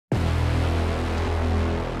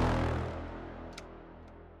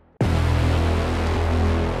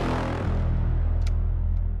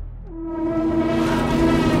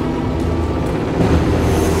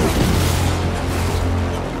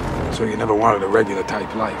never wanted a regular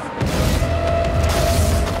type life.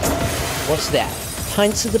 What's that?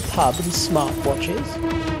 Pints at the pub and smartwatches?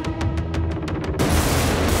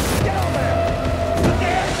 Get on there!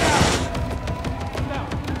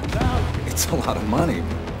 It's a lot of money.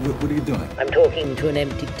 What are you doing? I'm talking to an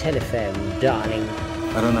empty telephone, darling.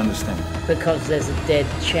 I don't understand. Because there's a dead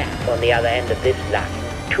chap on the other end of this line.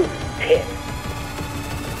 210.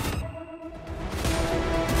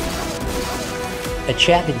 A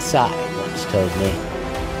chap inside once told me,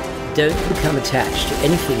 don't become attached to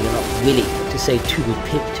anything you're not willing to say to a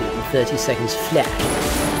pip to in 30 seconds flat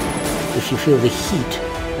if you feel the heat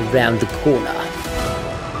around the corner.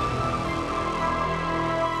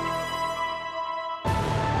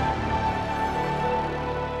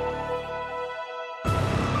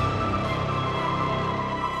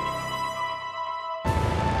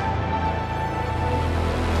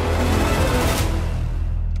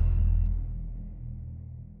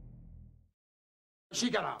 She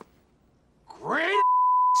got a great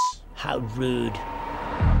How rude.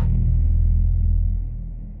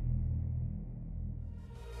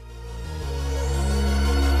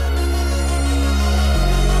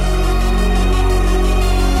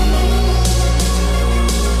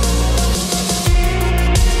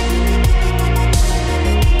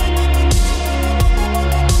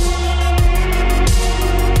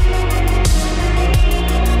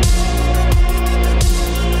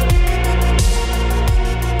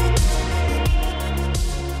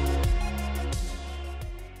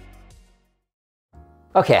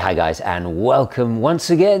 Okay, hi guys, and welcome once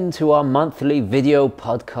again to our monthly video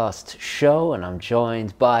podcast show, and I'm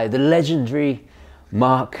joined by the legendary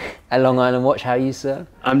Marc at Long Island Watch. How are you, sir?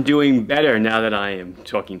 I'm doing better now that I am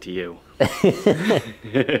talking to you.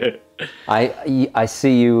 I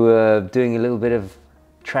see you doing a little bit of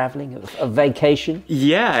traveling, a vacation.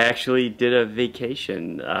 Yeah, I actually did a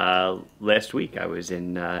vacation last week. I was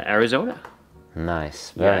in Arizona.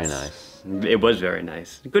 Nice, very nice. It was very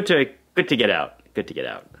nice. Good to get out. Good to get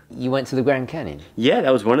out. You went to the Grand Canyon? Yeah,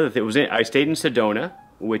 that was one of the things. I stayed in Sedona,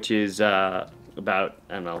 which is about,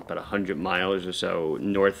 I don't know, about 100 miles or so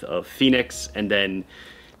north of Phoenix, and then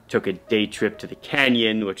took a day trip to the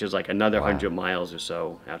canyon, which is like another 100 miles or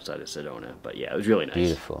so outside of Sedona. But yeah, it was really nice.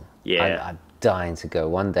 Beautiful. Yeah. I'm dying to go.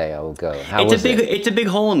 One day I will go. It's a big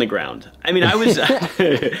hole in the ground. I mean, I was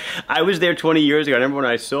I was there 20 years ago. I remember when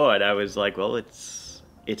I saw it, I was like, well,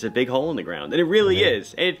 it's a big hole in the ground, and it really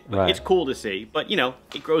is. It's cool to see, but you know,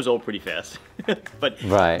 it grows old pretty fast. But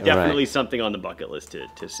definitely something on the bucket list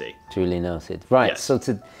to see. Truly noted. Right. Yes.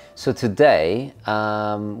 So today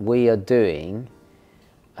we are doing.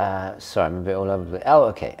 Sorry, I'm a bit all over the place. Oh,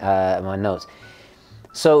 okay. My notes.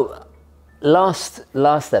 So last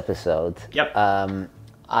episode. Yep.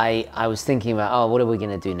 I was thinking about, oh, what are we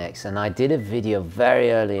going to do next? And I did a video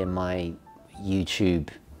very early in my YouTube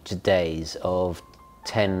days of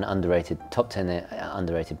top 10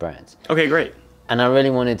 underrated brands. Okay, great. And I really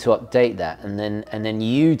wanted to update that, and then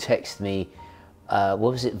you text me, what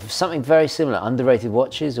was it? Something very similar, underrated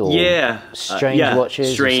watches or strange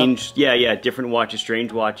watches. Strange, different watches,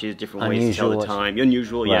 strange watches, different ways to tell the time,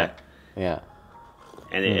 unusual, yeah.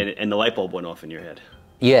 And the light bulb went off in your head.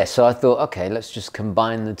 Yeah, so I thought, okay, let's just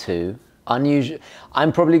combine the two. Unusual.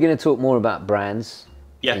 I'm probably going to talk more about brands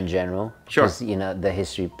in general, sure. Because, you know, the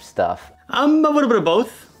history stuff. A little bit of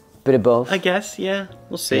both. Bit of both? I guess, yeah.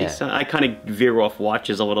 We'll see. Yeah. So I kind of veer off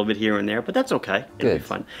watches a little bit here and there, but that's okay. It'll be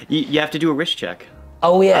fun. You have to do a wrist check.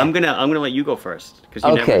 Oh, yeah. I'm gonna let you go first, because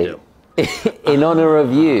you never do. In honor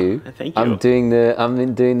of you, thank you. I'm doing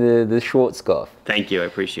the Schwarzkopf. Thank you, I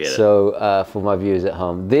appreciate it. So for my viewers at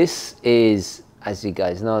home, this is, as you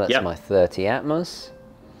guys know, that's my 30 Atmos.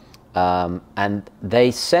 And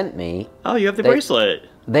they sent me. Oh, you have the bracelet.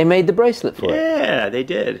 They made the bracelet for it. Yeah, they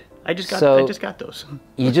did. I just got those.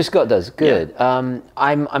 You just got those. Good. Yeah.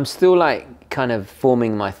 I'm still like kind of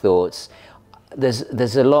forming my thoughts. There's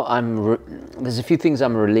a lot there's a few things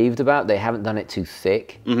I'm relieved about. They haven't done it too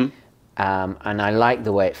thick. Mm-hmm. And I like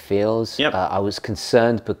the way it feels. Yep. I was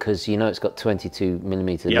concerned because, you know, it's got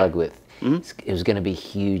 22mm lug width. Mm-hmm. It was going to be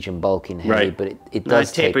huge and bulky and heavy, but it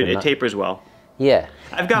does taper. It tapers well. Yeah.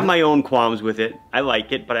 I've got my own qualms with it. I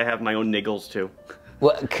like it, but I have my own niggles too.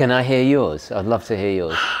 Well, can I hear yours? I'd love to hear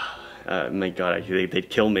yours. My God, they'd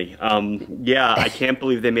kill me. Yeah, I can't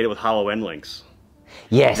believe they made it with hollow end links.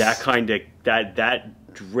 Yes. That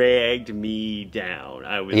dragged me down.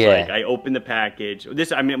 I was like, I opened the package.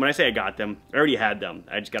 I mean, when I say I got them, I already had them.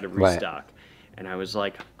 I just got to restock. Right. And I was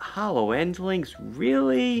like, hollow end links,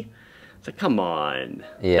 really? It's like, come on.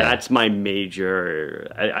 Yeah. That's my major,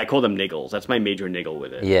 I call them niggles. That's my major niggle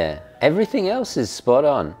with it. Yeah. Everything else is spot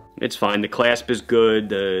on. It's fine. The clasp is good.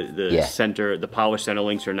 The center, the polished center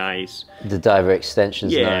links are nice. The diver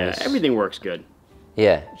extension's nice. Yeah, everything works good.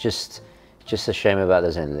 Yeah, just a shame about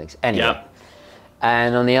those end links. Anyway. Yeah.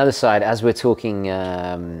 And on the other side, as we're talking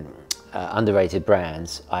underrated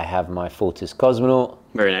brands, I have my Fortis Cosmonaut.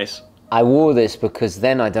 Very nice. I wore this because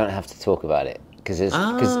then I don't have to talk about it. Because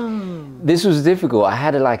this was difficult. I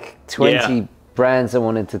had like 20 brands I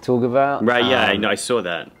wanted to talk about. Right, yeah, I know, I saw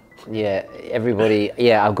that. Yeah, everybody,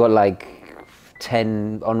 yeah, I've got like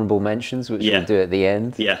 10 honorable mentions, which we'll do at the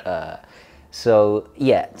end. Yeah. So,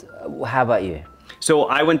 yeah, how about you? So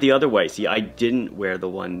I went the other way. See, I didn't wear the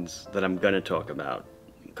ones that I'm going to talk about.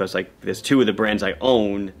 Because like, there's two of the brands I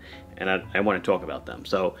own, and I want to talk about them.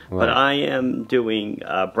 So, but I am doing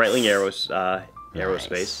Breitling Aerospace.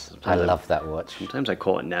 Nice. I love that watch. Sometimes I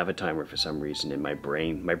call it Navitimer for some reason in my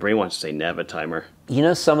brain. My brain wants to say Navitimer. You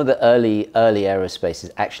know, some of the early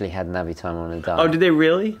Aerospaces actually had Navitimer on the dial. Oh, did they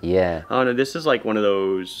really? Yeah. Oh no, this is like one of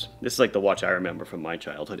those. This is like the watch I remember from my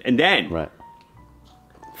childhood. And then,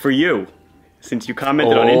 for you, since you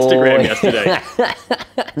commented on Instagram yesterday,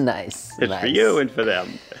 nice. It's for you and for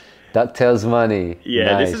them. DuckTales money.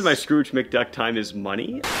 Yeah, this is my Scrooge McDuck time is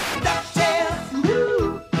money.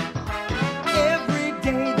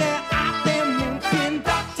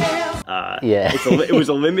 Yeah. It was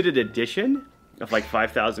a limited edition of like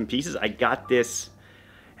 5,000 pieces. I got this,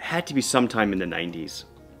 it had to be sometime in the 90s.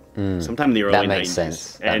 Sometime in the early 90s. That makes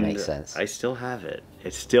sense. That makes sense. I still have it.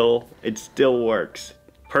 It still works.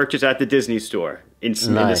 Purchase at the Disney store in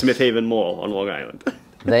the Smith Haven Mall on Long Island.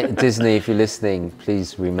 Disney, if you're listening,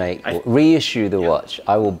 please remake or reissue the watch.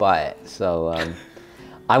 I will buy it. So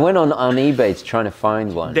I went on eBay to try to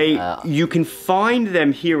find one. You can find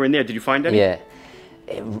them here and there. Did you find any? Yeah.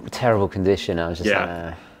 Terrible condition. I was just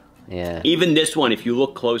yeah. Even this one, if you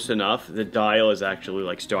look close enough, the dial is actually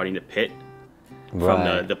like starting to pit.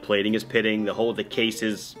 From the plating is pitting. The case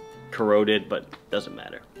is corroded, but doesn't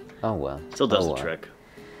matter. Oh well. Still does the trick.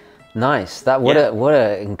 Nice. What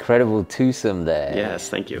a incredible twosome there. Yes,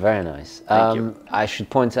 thank you. Very nice. Thank you. I should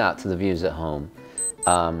point out to the viewers at home.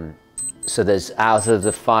 So there's out of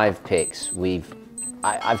the 5 picks,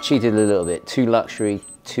 I've cheated a little bit. 2 luxury,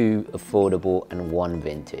 2 affordable, and 1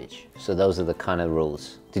 vintage. So those are the kind of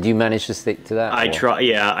rules. Did you manage to stick to that?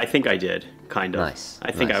 Yeah, I think I did. Kind of. Nice.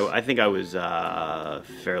 I think I was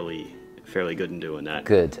fairly good in doing that.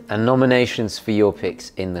 Good. And nominations for your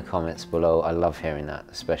picks in the comments below. I love hearing that,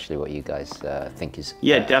 especially what you guys think is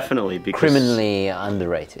definitely because, criminally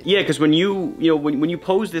underrated. Yeah, because when you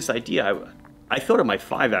posed this idea, I thought of my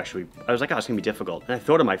 5 actually. I was like, oh, it's gonna be difficult, and I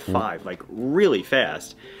thought of my 5 like really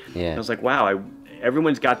fast. Yeah. And I was like, wow,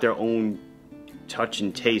 everyone's got their own touch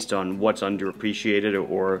and taste on what's underappreciated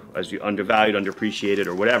or as you undervalued, underappreciated,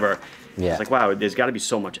 or whatever. Yeah. It's like, wow, there's got to be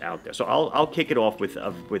so much out there. So I'll kick it off with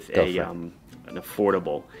an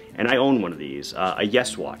affordable, and I own one of these, a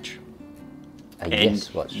Yes watch.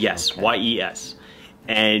 Yes watch. Yes, okay. YES,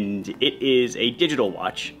 and it is a digital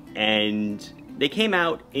watch, and they came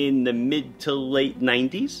out in the mid to late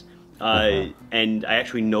 90s. And I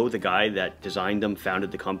actually know the guy that designed them,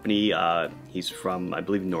 founded the company. He's from, I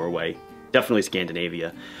believe, Norway. Definitely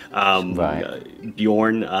Scandinavia.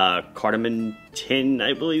 Bjorn Cartier,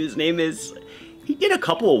 I believe his name is. He did a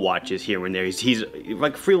couple of watches here and there. He's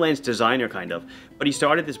like a freelance designer kind of. But he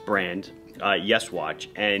started this brand, Yes Watch,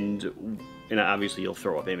 and obviously you'll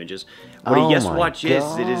throw up images. What a Yes Watch is,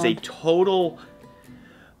 it is a total.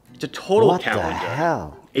 It's a total calendar. What the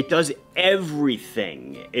hell? It does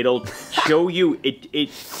everything. It'll show you.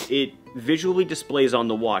 It visually displays on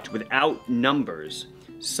the watch without numbers.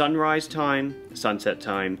 Sunrise time, sunset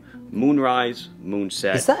time, moonrise,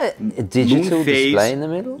 moonset. Is that a digital display in the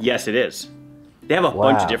middle? Yes, it is. They have a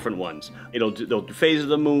bunch of different ones. They'll do phase of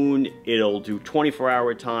the moon. It'll do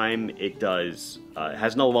 24-hour time. It does. It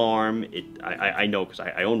has an alarm. I know because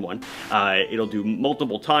I own one. It'll do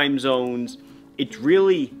multiple time zones. It's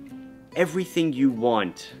really everything you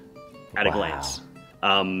want at a glance.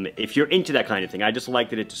 If you're into that kind of thing, I just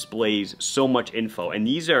like that it displays so much info. And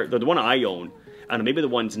these are the one I own. I don't know, maybe the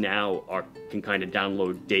ones now can kind of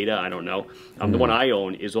download data, I don't know. The one I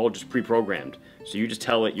own is all just pre-programmed. So you just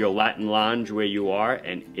tell it your Latin lounge where you are,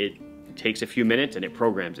 and it takes a few minutes and it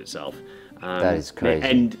programs itself. That is crazy.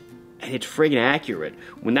 And it's friggin' accurate.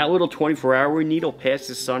 When that little 24-hour needle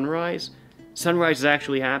passes sunrise is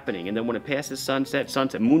actually happening. And then when it passes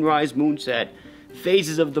sunset, moonrise, moonset,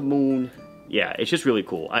 phases of the moon. Yeah, it's just really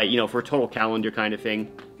cool. For a total calendar kind of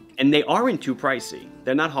thing. And they aren't too pricey.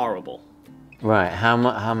 They're not horrible. Right, how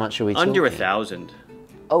much are we talking? Under 1,000.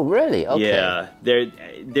 Oh, really? Okay. Yeah,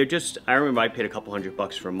 they're just. I remember I paid a couple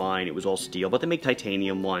 $100 for mine. It was all steel, but they make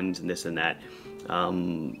titanium ones and this and that.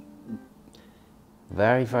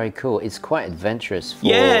 Very, very cool. It's quite adventurous.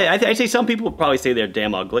 Yeah, I'd say some people would probably say they're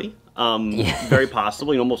damn ugly. Very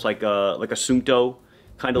possibly, almost like a Sunto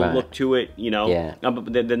kind of look to it, you know. Yeah.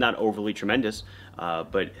 But they're not overly tremendous.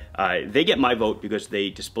 But they get my vote because they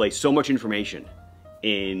display so much information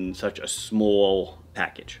in such a small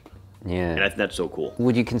package. Yeah. And that's so cool.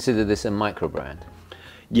 Would you consider this a micro brand?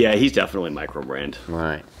 Yeah, he's definitely a micro brand.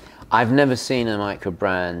 Right. I've never seen a micro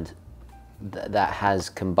brand that has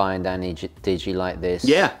combined digi like this.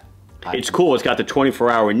 Yeah. It's cool. It's got the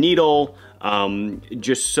 24-hour needle.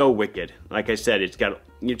 Just so wicked. Like I said, it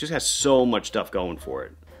just has so much stuff going for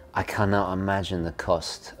it. I cannot imagine the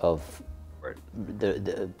cost of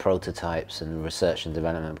the prototypes and research and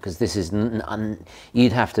development, because this is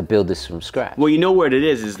you'd have to build this from scratch. Well, you know what it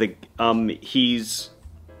is he's,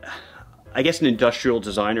 I guess, an industrial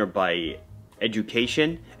designer by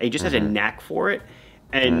education, and he just has a knack for it.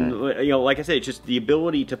 And you know, like I said, it's just the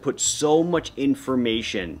ability to put so much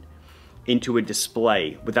information into a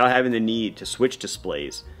display without having the need to switch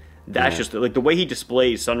displays. That's just like the way he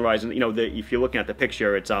displays sunrise, and you know, if you're looking at the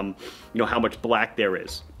picture, it's you know how much black there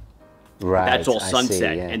is. Right. That's all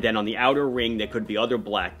sunset, see, yeah. and then on the outer ring there could be other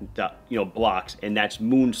black, you know, blocks, and that's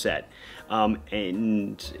moonset.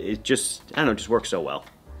 And it just, I don't know, it just works so well.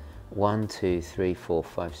 1, 2, 3, 4,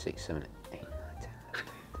 5, 6, 7, 8, 9, 10.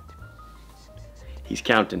 He's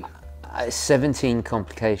counting. 17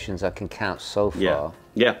 complications I can count so far. Yeah.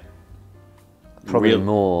 Yeah. Probably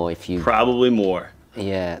more if you. Probably more.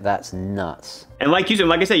 Yeah, that's nuts. And like you said,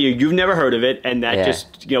 like I said, you've never heard of it, and that Yeah.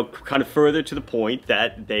 just, you know, kind of further to the point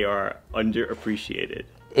that they are underappreciated.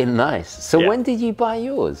 Nice. So Yeah. when did you buy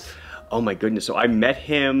yours? Oh my goodness! So I met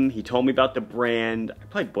him. He told me about the brand. I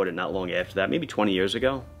probably bought it not long after that, maybe 20 years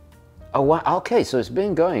ago. Oh wow. Okay, so it's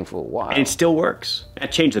been going for a while. And it still works. I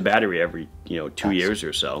change the battery every, you know, 2 years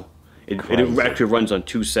or so. It actually runs on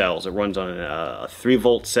 2 cells. It runs on a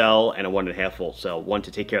 3-volt cell and a 1.5-volt cell. One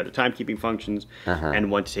to take care of the timekeeping functions,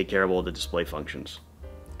 and one to take care of all the display functions.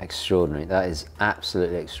 Extraordinary. That is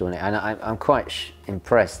absolutely extraordinary. And I'm quite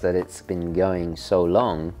impressed that it's been going so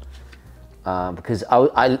long. Because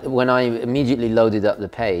when I immediately loaded up the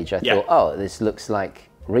page, I thought, oh, this looks like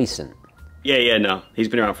recent. Yeah, no. He's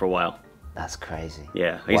been around for a while. That's crazy.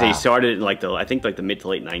 Yeah. Like I said, he started in I think the mid to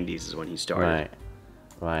late 90s is when he started.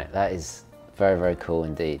 Right. That is very, very cool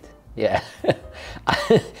indeed. Yeah.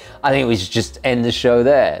 I think we should just end the show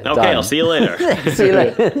there. Okay, Done. I'll see you later. See you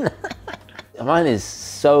later. Mine is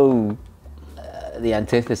so the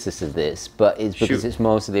antithesis of this, but it's because it's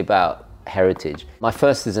mostly about heritage. My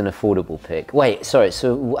first is an affordable pick. Wait, sorry,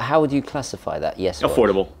 so how would you classify that? Yes.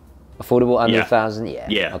 Affordable. Affordable under 1,000?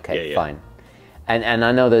 Yeah. Okay, fine. And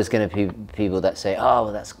I know there's going to be people that say, oh,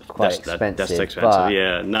 well, that's quite expensive. That's expensive. But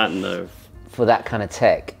yeah, not in the. For that kind of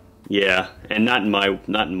tech. Yeah, and not in my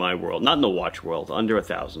world, not in the watch world. Under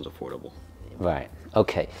 1,000 is affordable. Right.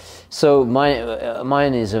 Okay. So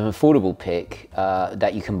mine is an affordable pick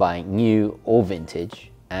that you can buy new or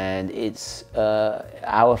vintage, and it's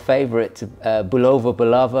our favorite Bulova.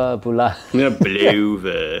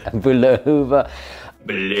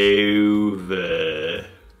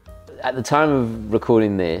 At the time of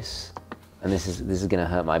recording this, and this is going to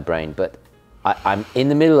hurt my brain, but I'm in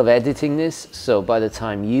the middle of editing this, so by the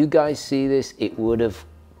time you guys see this, I would have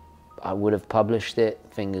published it.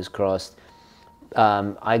 Fingers crossed.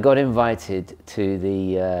 I got invited to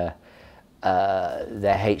their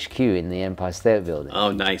HQ in the Empire State Building.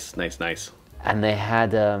 Oh, nice. And they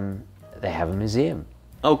have a museum.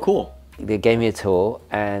 Oh, cool. They gave me a tour,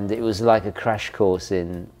 and it was like a crash course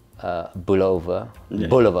in Bulova.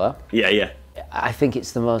 Yeah. I think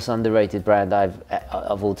it's the most underrated brand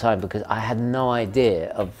of all time, because I had no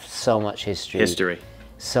idea of so much history.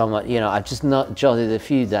 So much, you know, I've just not jotted a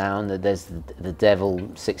few down. That there's the Devil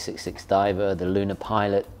 666 diver, the Lunar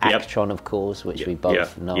pilot, Accutron, of course, which we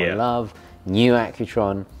both know and love. New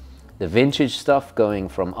Accutron, the vintage stuff going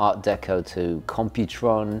from Art Deco to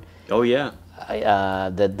Computron. Oh yeah.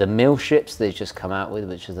 The mill ships they just come out with,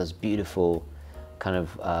 which are those beautiful kind of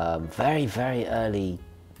very, very early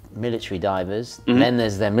military divers. Then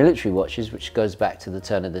there's their military watches, which goes back to the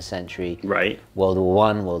turn of the century. Right. World War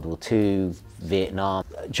I, World War II, Vietnam.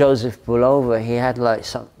 Joseph Bulova, he had like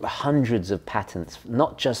hundreds of patents,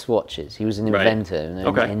 not just watches. He was an inventor,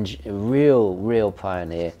 and a real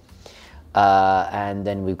pioneer. And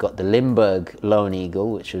then we've got the Lindbergh Lone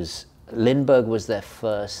Eagle, Lindbergh was their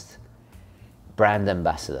first brand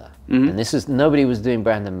ambassador. And nobody was doing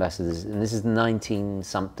brand ambassadors, and this is 19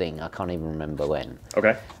 something, I can't even remember when.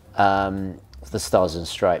 Okay. the Stars and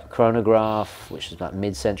Stripe chronograph, which was about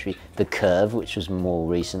mid-century. The Curv, which was more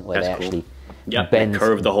recent, where That's they cool. actually bend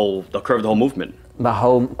curve the whole movement. The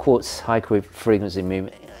whole quartz high frequency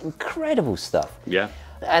movement. Incredible stuff. Yeah.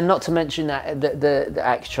 And not to mention that the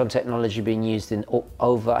Actron technology being used in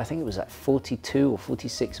over, I think it was like 42 or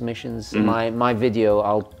 46 missions. My video,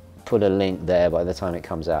 I'll put a link there by the time it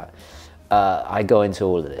comes out. I go into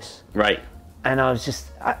all of this. Right. And I was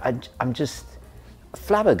just, I'm just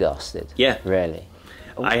flabbergasted. Yeah. Really.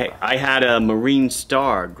 I had a Marine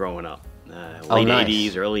Star growing up. Late nice.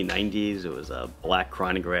 80s, early 90s. It was a black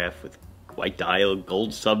chronograph with white dial,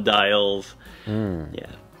 gold subdials. Yeah,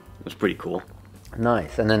 it was pretty cool.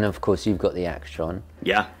 Nice. And then, of course, you've got the Actron.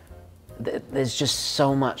 Yeah. There's just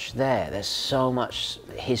so much there. There's so much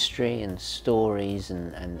history and stories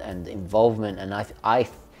and involvement. And I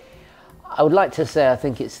would like to say I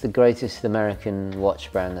think it's the greatest American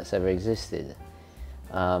watch brand that's ever existed.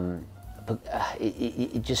 But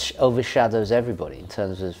it just overshadows everybody in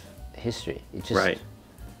terms of history. It just, right.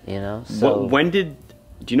 You know. So do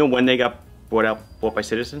you know when they got bought by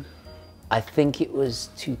Citizen? I think it was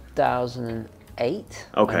 2008.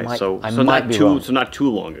 Okay, so not too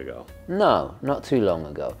long ago. No, not too long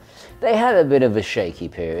ago. They had a bit of a shaky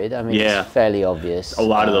period. I mean, it's fairly obvious. A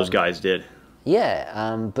lot of those guys did.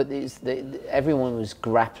 Yeah, but everyone was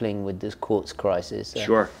grappling with this quartz crisis.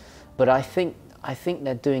 Sure. But I think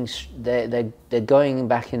they're going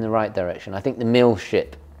back in the right direction. I think the Mill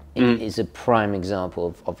ship is a prime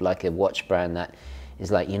example of like a watch brand that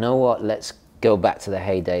is like, you know what, let's go back to the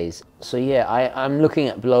heydays. So yeah, I'm looking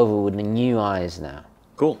at Bulova with new eyes now.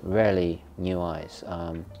 Cool. Really new eyes.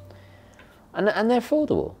 And they're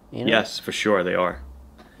affordable, you know? Yes, for sure they are.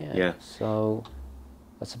 Yeah. So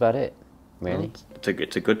that's about it, really. Well,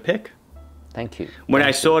 it's a good pick. Thank you. When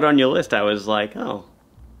I saw it on your list, I was like, oh,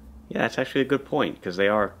 yeah, that's actually a good point, because they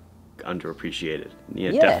are underappreciated.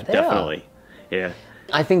 Yeah, definitely. Yeah.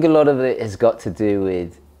 I think a lot of it has got to do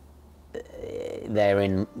with they're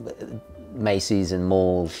in Macy's and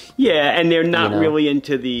malls. Yeah, and they're not really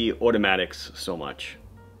into the automatics so much.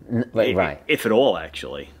 Right. If at all,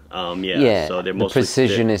 actually. Yeah. So they're mostly the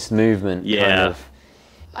precisionist movement. Yeah. Kind of,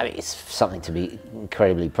 I mean, it's something to be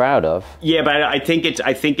incredibly proud of. Yeah, but I think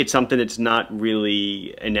it's something that's not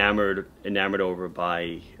really enamored over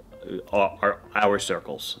by our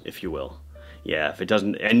circles, if you will. Yeah, if it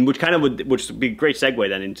doesn't, and which would be a great segue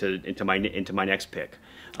then into my next pick.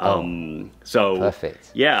 So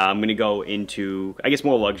perfect. Yeah, I'm gonna go into, I guess,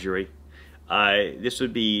 more luxury. This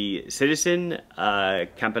would be Citizen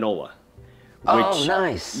Campanola.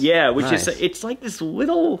 Nice. Yeah, which nice. It's like this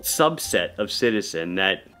little subset of Citizen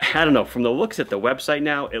that, I don't know, from the looks at the website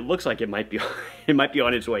now, it looks like it might be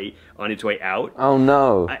on its way out. Oh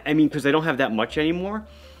no. I mean, because they don't have that much anymore.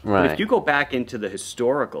 Right. But if you go back into the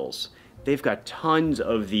historicals, they've got tons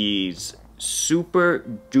of these super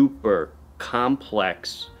duper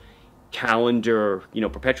complex calendar,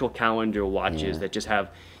 perpetual calendar watches that just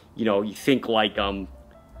have, you think like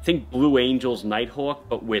think Blue Angel's Nighthawk,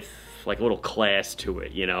 but with like a little class to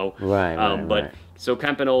it, Right. So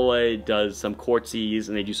Campanola does some quartzies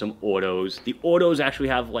and they do some autos. The autos actually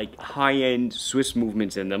have like high-end Swiss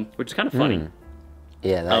movements in them, which is kind of funny.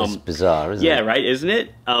 Yeah, that's bizarre, isn't it? Yeah, right, isn't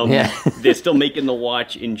it? They're still making the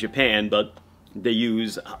watch in Japan, but they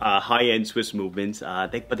use high-end Swiss movements.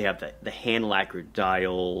 But they have the hand-lacquered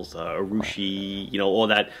dials, urushi, all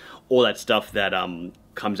that stuff that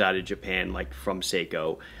comes out of Japan, like from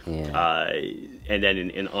Seiko. Yeah. And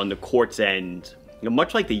then on the quartz end,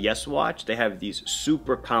 much like the Yes watch, they have these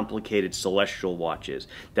super complicated celestial watches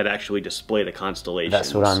that actually display the constellations.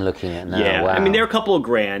 That's what I'm looking at now. Yeah, wow. I mean, they're a couple of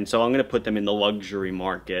grand, so I'm going to put them in the luxury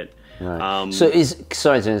market. Right.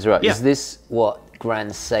 Sorry to interrupt, is this what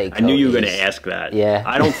Grand Seiko I knew you were going to ask that. Yeah.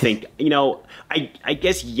 I don't think, I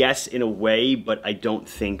guess yes in a way, but I don't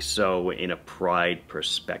think so in a pride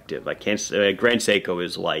perspective. I can't say, Grand Seiko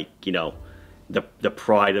is like, the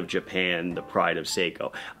pride of Japan, the pride of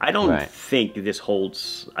Seiko. I don't think this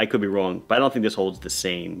holds, I could be wrong, but I don't think this holds the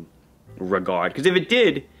same regard. Because if it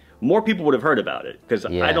did, more people would have heard about it. Because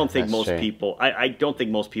I don't think most people, I don't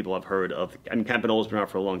think most people have heard of, I mean, Campanola's been around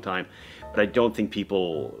for a long time, but I don't think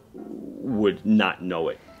people would not know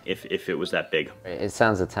it if it was that big. It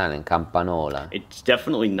sounds Italian, Campanola. It's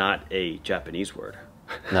definitely not a Japanese word.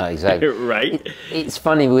 No, exactly. Right? It's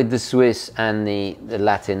funny with the Swiss and the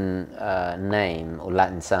Latin name, or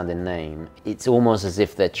Latin sounding name, it's almost as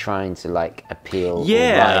if they're trying to like appeal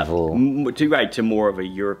or rival. To more of a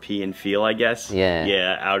European feel, I guess.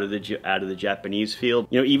 Yeah, out of the Japanese feel.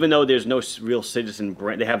 Even though there's no real Citizen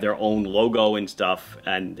brand, they have their own logo and stuff,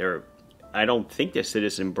 and they're I don't think there's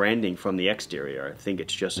citizen branding from the exterior. I think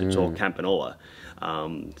it's just, it's all Campanola.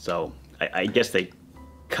 So I guess they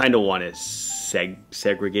kind of want to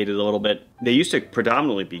segregate it a little bit. They used to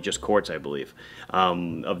predominantly be just quartz, I believe,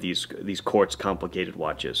 of these quartz complicated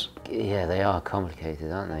watches. Yeah, they are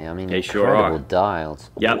complicated, aren't they? I mean, they incredible sure are. Dials.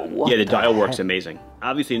 Yep. Yeah, the dial work's amazing.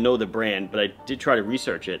 Obviously know the brand, but I did try to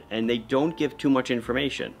research it, and they don't give too much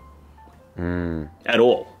information at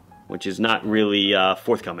all, which is not really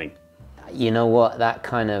forthcoming. You know what? That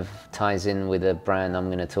kind of ties in with a brand I'm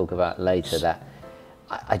going to talk about later that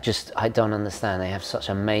I don't understand. They have such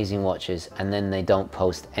amazing watches and then they don't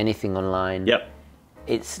post anything online. Yep.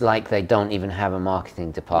 It's like they don't even have a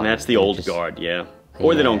marketing department. And that's the old guard, yeah.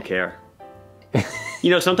 Or they don't care. You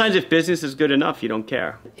know, sometimes if business is good enough, you don't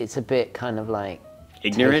care. It's a bit kind of like...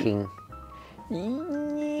 Ignorant?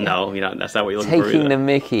 No, you know, that's not what you're looking for either. Taking the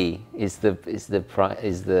Mickey is the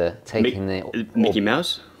Mickey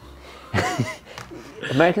Mouse?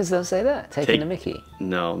 Americans don't say that. Taking the Mickey.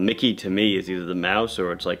 No, Mickey to me is either the mouse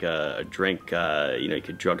or it's like a drink. You know, you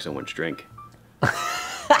could drug someone's drink.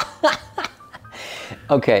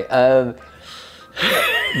 Okay.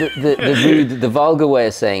 The vulgar way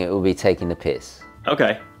of saying it would be taking the piss.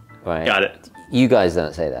 Okay. Right. Got it. You guys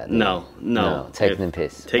don't say that. Do no, you? no. Taking the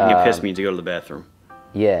piss. Taking a piss means you go to the bathroom.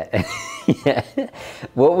 Yeah. Yeah.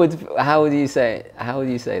 How would you say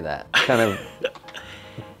that? Kind of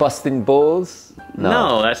busting balls?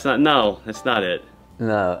 No, that's not. No, that's not it.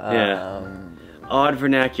 No. Yeah. Odd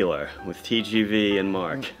vernacular with TGV and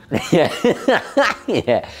Marc. Yeah.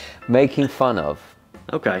 Yeah. Making fun of.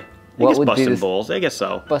 Okay. I What guess would be busting this- balls. I guess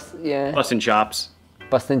so. Yeah. Busting chops.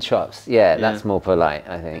 Busting chops. Yeah, that's more polite,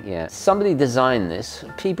 I think. Yeah. Somebody designed this.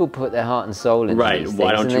 People put their heart and soul into Right. these Why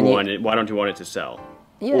things, don't and you then want it? Why don't you want it to sell?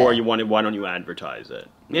 Yeah. Or why don't you advertise it?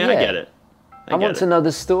 Yeah, I get it. I want to know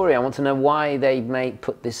the story. I want to know why they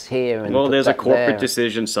put this here and well, put there's a that corporate there.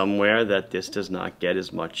 decision somewhere that this does not get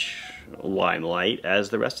as much limelight as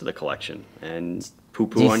the rest of the collection, and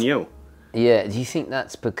poo-poo on you. Yeah. Do you think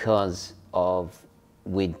that's because of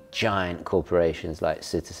with giant corporations like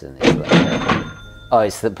Citizen? It's like, oh,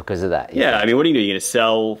 it's because of that. Yeah, I mean, what are you doing? You're going to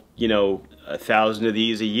sell, 1,000 of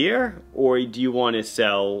these a year, or do you want to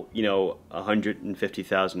sell,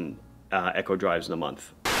 150,000 Echo Drives in a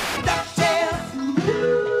month?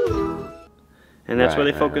 And that's where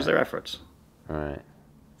they focus their efforts. All right.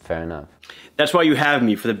 Fair enough. That's why you have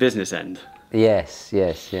me for the business end. Yes,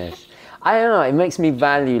 yes, yes. I don't know. It makes me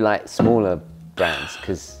value like smaller brands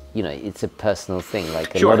because it's a personal thing.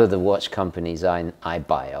 Like a lot of the watch companies I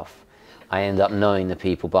buy off, I end up knowing the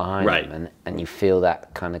people behind them, and you feel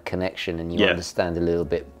that kind of connection, and you understand a little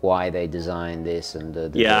bit why they designed this and I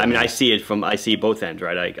mean, I see both ends,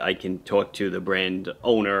 right? I can talk to the brand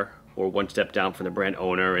owner or one step down from the brand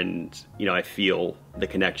owner, and I feel the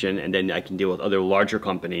connection, and then I can deal with other larger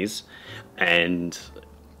companies, and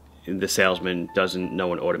the salesman doesn't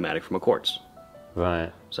know an automatic from a quartz. Right.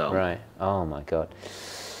 So. Right. Oh my God.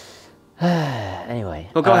 Anyway.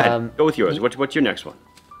 Oh, go ahead. Go with yours. What's your next one?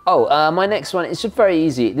 Oh, my next one. It's just very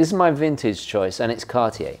easy. This is my vintage choice, and it's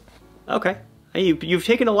Cartier. Okay. You've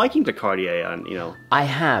taken a liking to Cartier, I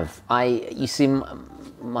have. You see,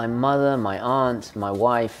 my mother, my aunt, my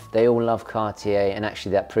wife, they all love Cartier, and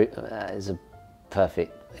actually that is a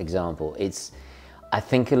perfect example. I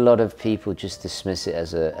think a lot of people just dismiss it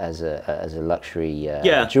as a luxury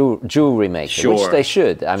jewelry maker, which they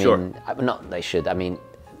should. I mean, not they should. I mean,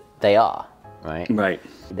 they are, right? Right.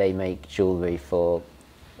 They make jewelry for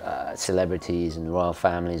celebrities and royal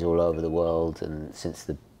families all over the world, and since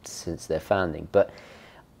their founding. But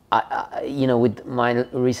with my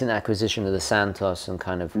recent acquisition of the Santos and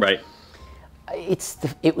kind of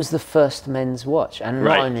it was the first men's watch, and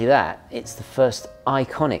not only that, it's the first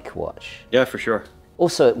iconic watch. Yeah, for sure.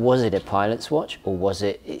 Also, was it a pilot's watch, or was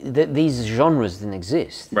it these genres didn't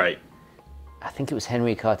exist? Right. I think it was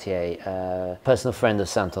Henry Cartier, personal friend of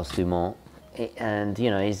Santos Dumont, and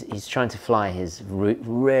he's trying to fly his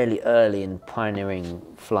really early and pioneering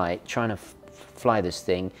flight, trying to fly this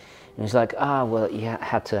thing, and he's like, well, you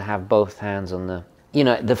had to have both hands on the,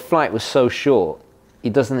 the flight was so short, he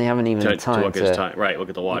doesn't even have time look at his time. Right, look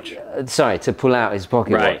at the watch. Sorry, to pull out his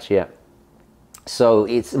pocket watch, yeah. So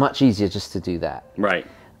it's much easier just to do that. Right.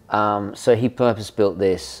 So he purpose-built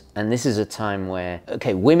this, and this is a time where,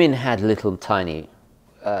 women had little tiny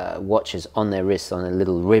watches on their wrists on a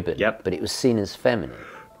little ribbon, but it was seen as feminine.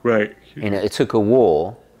 Right. It took a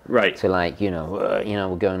war to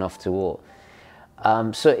we're going off to war.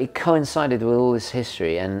 So it coincided with all this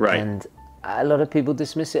history, and a lot of people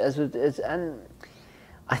dismiss it as and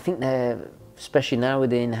I think they're, especially now with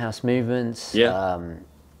the in-house movements,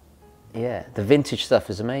 Yeah, the vintage stuff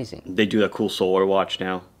is amazing. They do that cool solar watch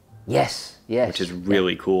now. Yes, yes. Which is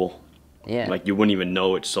really cool. Yeah. Like, you wouldn't even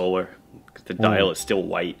know it's solar. Because the dial is still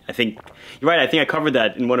white. I think, you're right, I think I covered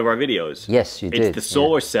that in one of our videos. Yes, you did. It's the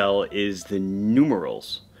solar cell is the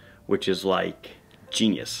numerals, which is like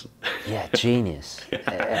genius. Yeah, genius.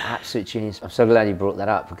 Absolute genius. I'm so glad you brought that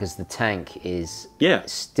up because the tank is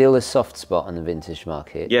still a soft spot on the vintage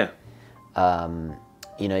market. Yeah.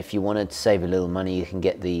 You know, if you wanted to save a little money, you can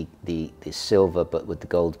get the silver, but with the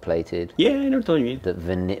gold plated. Yeah, I know what you mean. The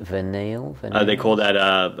vinyl. They call that,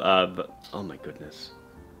 oh my goodness.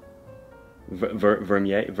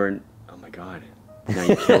 Vermeer? Oh my god. Now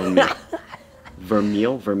you're killing me.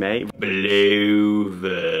 Vermeer?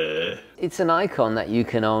 Bulova. It's an icon that you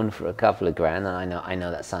can own for a couple of grand, and I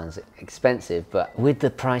know that sounds expensive, but with the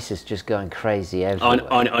prices just going crazy everywhere.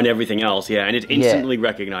 On everything else, yeah, and it's instantly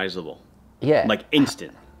recognizable. Yeah. Like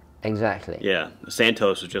instant. Exactly. Yeah.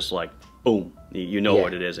 Santos is just like, boom, you know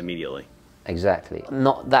what it is immediately. Exactly.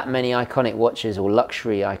 Not that many iconic watches or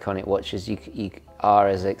luxury iconic watches you are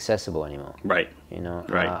as accessible anymore. Right. You know,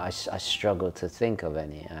 right. I struggle to think of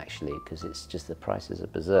any actually because it's just the prices are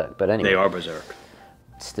berserk. But anyway, they are berserk.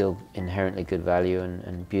 Still inherently good value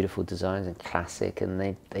and beautiful designs and classic. And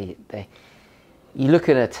they you look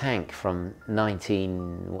at a tank from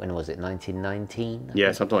 1919?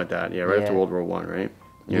 Yeah, something like that. Yeah, right after World War I, right?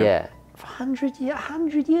 Yeah. 100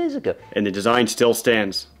 years ago. And the design still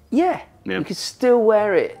stands. Yeah. You could still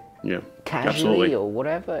wear it. Yeah. Casually or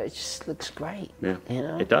whatever. It just looks great. Yeah. You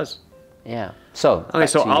know? It does. Yeah. So. Okay,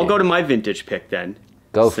 so I'll go to my vintage pick then.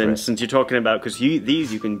 Go for it. Since you're talking about, because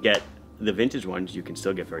these you can get, the vintage ones you can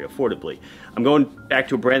still get very affordably. I'm going back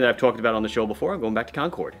to a brand that I've talked about on the show before. I'm going back to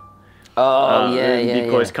Concord. Oh,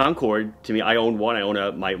 Because Concord, to me, I own one. I own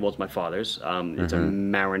it's my father's. It's a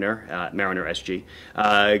Mariner SG.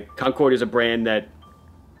 Concord is a brand that,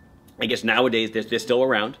 I guess nowadays they're still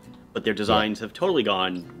around, but their designs have totally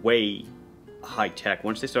gone way high tech.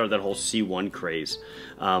 Once they started that whole C1 craze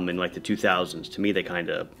in like the 2000s, to me they kind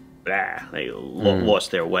of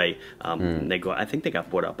lost their way. I think they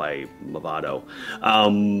got bought up by Movado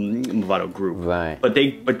Group. Right. But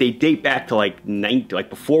they date back to like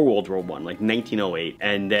before World War I, like 1908,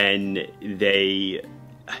 and then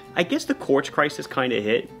I guess the quartz crisis kind of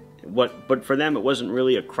hit. But for them, it wasn't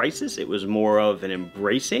really a crisis. It was more of an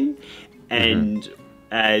embracing, and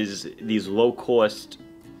as these low-cost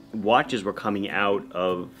watches were coming out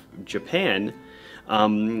of Japan.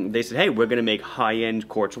 They said, hey, we're going to make high-end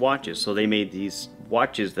quartz watches. So they made these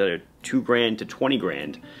watches that are $2,000 to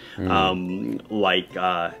 $20,000, like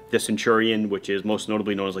the Centurion, which is most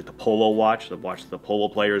notably known as like the polo watch, the watch that the polo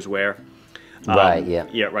players wear. Right, yeah.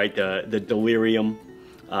 Yeah, right, the Delirium,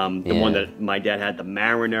 the one that my dad had, the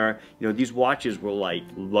Mariner. You know, these watches were like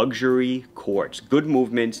luxury quartz, good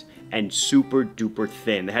movements, and super duper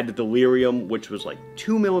thin. They had the Delirium, which was like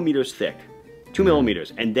 2 millimeters thick. 2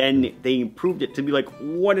 millimeters, and then they improved it to be like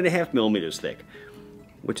 1.5 millimeters thick,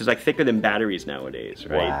 which is like thicker than batteries nowadays,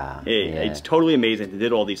 right? Wow. It's totally amazing. They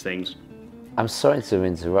did all these things. I'm sorry to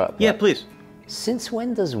interrupt. Yeah, please. Since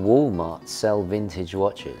when does Walmart sell vintage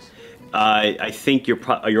watches? I think you're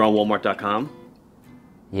on Walmart.com.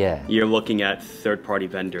 Yeah. You're looking at third-party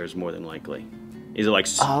vendors more than likely. Is it like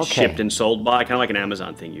shipped and sold by? Kind of like an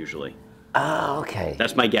Amazon thing usually. Oh, okay.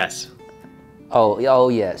 That's my guess. Oh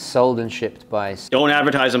yeah, sold and shipped by... Don't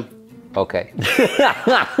advertise them. Okay.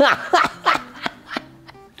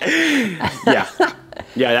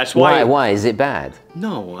 Yeah, that's why. Why? Is it bad?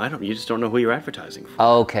 No, I don't. You just don't know who you're advertising for.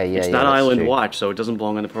 Oh, okay, yeah, It's not Island Watch, so it doesn't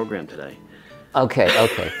belong on the program today. Okay,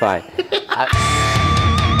 fine.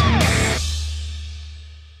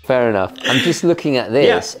 Fair enough. I'm just looking at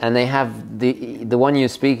this, and they have the one you're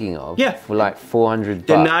speaking of for like $400.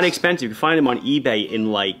 They're not expensive. You can find them on eBay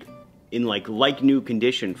in like new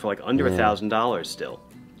condition for like under $1,000 still.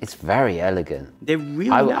 It's very elegant. They're really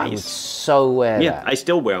nice. I would so wear that. Yeah, I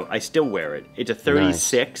still wear it. It's a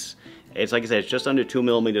 36. Nice. It's like I said, it's just under 2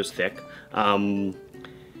 millimeters thick. And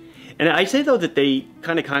I say though that they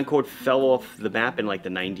Concord fell off the map in like the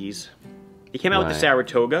 90s. They came out with the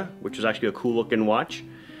Saratoga, which was actually a cool looking watch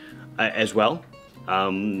as well.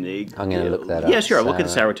 I'm gonna look that up. Yeah, sure. Look at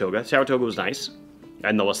the Saratoga. Saratoga was nice,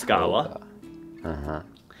 and the La Scala.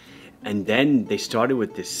 And then they started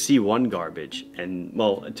with this C1 garbage, and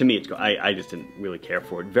well, to me, I just didn't really care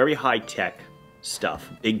for it. Very high tech stuff,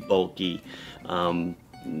 big, bulky.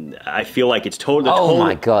 I feel like it's totally. Oh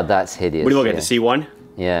my god, that's hideous. What do you look at, the C1?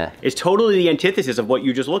 Yeah. It's totally the antithesis of what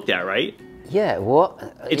you just looked at, right? Yeah.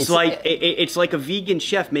 What? It's like a vegan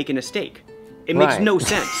chef making a steak. It makes no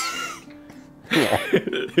sense.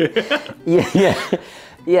 Yeah.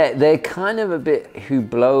 Yeah, they're kind of a bit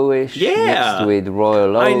Hublot-ish mixed with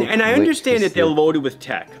Royal Oak. And I understand that they're loaded with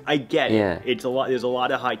tech. I get it. Yeah. There's a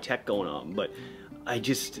lot of high tech going on, but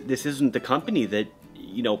this isn't the company that,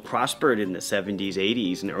 you know, prospered in the 70s,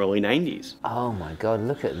 80s, and early 90s. Oh my God,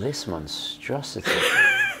 look at this monstrosity.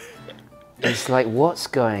 It's like, what's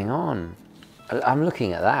going on? I'm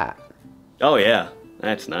looking at that. Oh yeah,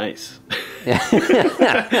 that's nice.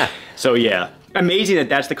 So yeah, amazing that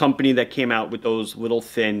that's the company that came out with those little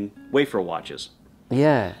thin wafer watches.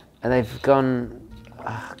 Yeah, and they've gone,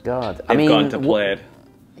 oh God. They've gone to plaid.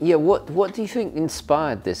 Yeah, what do you think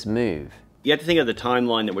inspired this move? You have to think of the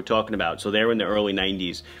timeline that we're talking about. So they're in the early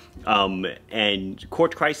 90s, and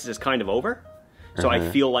Quartz Crisis is kind of over. So I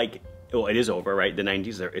feel like, well, it is over, right? The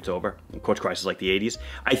 90s, it's over. And Quartz Crisis is like the 80s.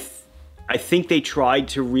 I think they tried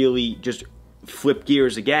to really just flip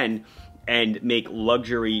gears again and make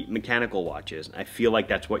luxury mechanical watches. I feel like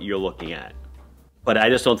that's what you're looking at. But I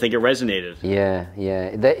just don't think it resonated. Yeah.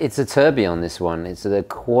 It's a tourbillon, this one. It's the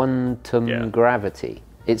quantum gravity.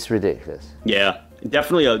 It's ridiculous. Yeah,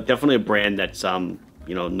 definitely a brand that's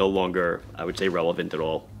you know, no longer, I would say, relevant at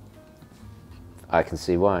all. I can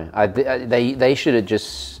see why. They should have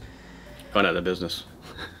just gone out of business.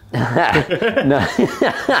 No,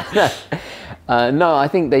 I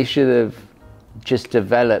think they should have just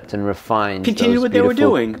developed and refined. Continue what they were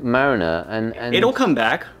doing. Mariner and it'll come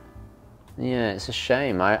back. Yeah, it's a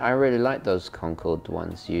shame. I really like those Concord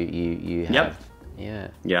ones. You have. Yep. Yeah.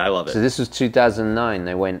 Yeah, I love it. So this was 2009.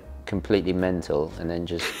 They went completely mental and then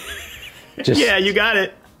just yeah, you got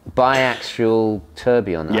it. Biaxial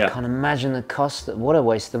tourbillon. Yeah. I can't imagine the cost. What a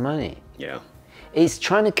waste of money. Yeah. It's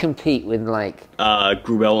trying to compete with like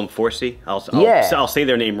Grubel and Forsey. I'll say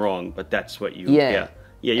their name wrong, but that's what you. Yeah,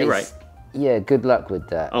 you're right. Yeah, good luck with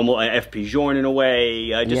that. Well, FP Journe in a way.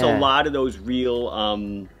 Just a lot of those real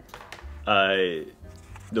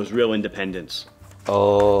independents.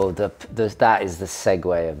 Oh, that is the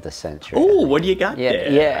segue of the century. Oh, what do you got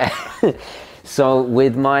there? Yeah. So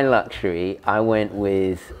with my luxury, I went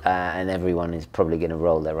with, and everyone is probably going to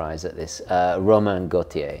roll their eyes at this, Romain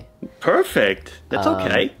Gauthier. Perfect. That's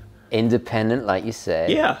okay. Independent, like you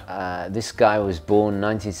said. Yeah. This guy was born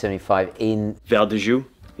 1975 in Val de Joux.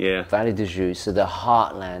 Yeah. Valley de Joux, so the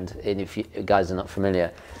heartland. And if you guys are not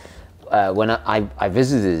familiar, when I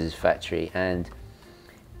visited his factory, and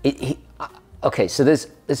okay, so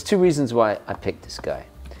there's two reasons why I picked this guy.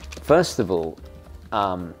 First of all,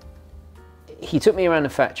 he took me around the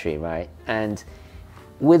factory, right? And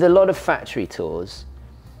with a lot of factory tours,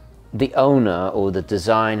 the owner or the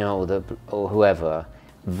designer or whoever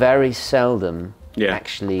very seldom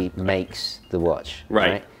actually makes the watch.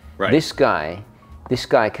 Right. This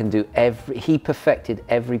guy can do he perfected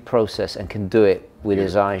every process and can do it with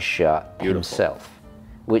his eyes shut himself,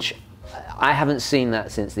 which I haven't seen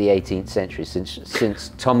that since the 18th century,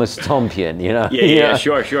 since Thomas Tompion, you know? Yeah,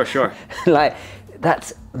 sure. Like,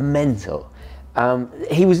 that's mental.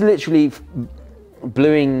 He was literally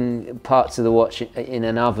bluing parts of the watch in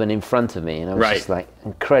an oven in front of me, and I was just like,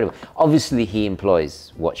 incredible. Obviously, he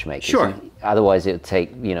employs watchmakers. Sure. Otherwise, it would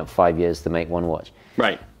take 5 years to make one watch.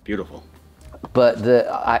 Right. Beautiful. But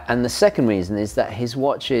the second reason is that his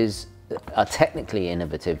watches are technically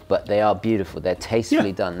innovative, but they are beautiful. They're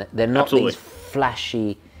tastefully done. They're not these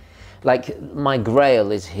flashy. Like my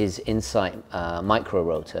Grail is his Insight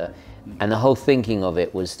Micro-rotor, and the whole thinking of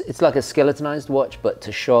it was it's like a skeletonized watch, but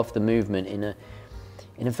to show off the movement in a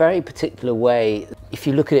very particular way. If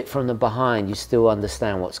you look at it from the behind, you still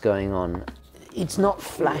understand what's going on. It's not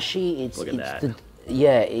flashy. Look at that.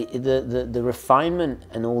 The refinement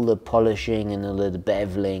and all the polishing and all the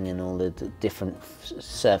beveling and all the different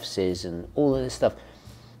surfaces and all of this stuff.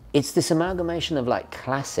 It's this amalgamation of like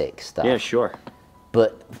classic stuff. Yeah, sure.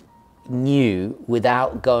 But new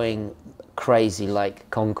without going crazy like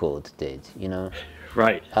Concord did, you know?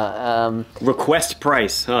 Right. Request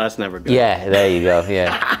price. Oh, that's never good. Yeah, there you go.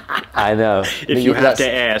 Yeah, I know. If you have to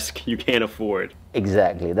ask, you can't afford.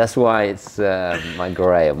 Exactly. That's why it's my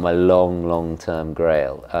Grail, my long-term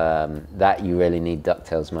Grail. That you really need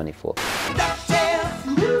DuckTales money for.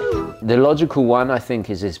 The logical one, I think,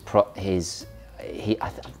 is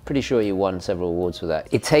I'm pretty sure he won several awards for that.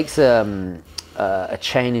 It takes a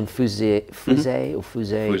chain in Fusee.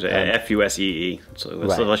 F-U-S-E-E. So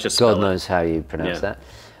let's just spell God knows how you pronounce that.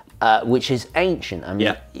 Which is ancient. I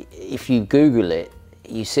mean, if you Google it,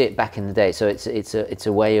 you see it back in the day. So it's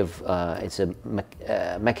a way of it's a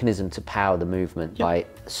mechanism to power the movement by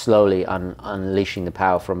slowly unleashing the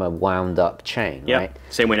power from a wound up chain. Yeah. Right.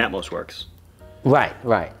 Same way Atmos works.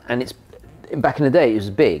 Right. And it's back in the day it was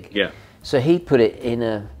big. Yeah. So he put it in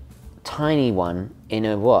a tiny one in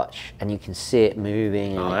a watch, and you can see it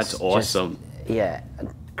moving. Oh, and that's it's awesome. Just, yeah,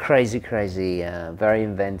 crazy, very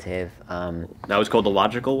inventive. That was called the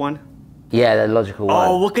logical one? Yeah, the logical one.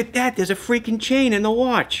 Oh, look at that. There's a freaking chain in the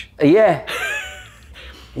watch. Yeah.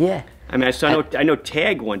 Yeah. I mean, I know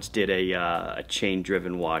Tag once did a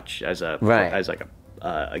chain-driven watch as a like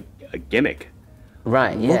a gimmick.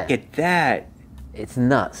 Right. Yeah. Look at that. It's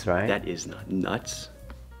nuts, right? That is not nuts.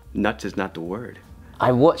 Nuts is not the word.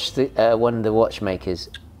 I watched one of the watchmakers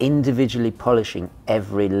individually polishing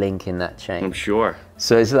every link in that chain. I'm sure.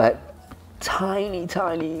 So it's like tiny.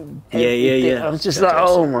 Yeah. I was just like,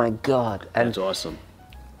 oh my god. And that's awesome.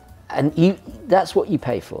 And that's what you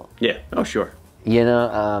pay for. Yeah. Oh, sure. You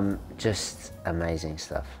know, just amazing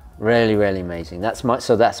stuff. Really, really amazing. That's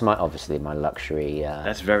obviously my luxury.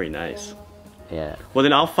 That's very nice. Yeah. Well,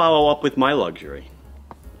 then I'll follow up with my luxury,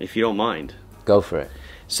 if you don't mind. Go for it.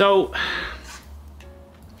 So,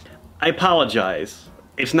 I apologize.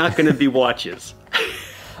 It's not going to be watches.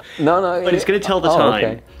 No. But it's going to tell the time.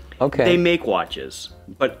 Okay. Okay. They make watches,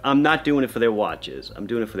 but I'm not doing it for their watches. I'm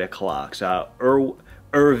doing it for their clocks. Erwin,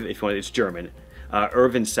 if you want, it's German.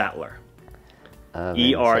 Erwin Sattler.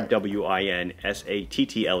 ERWIN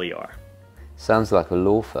SATTLER. Sounds like a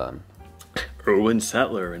law firm. Erwin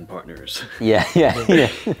Sattler and Partners. Yeah.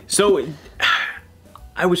 So,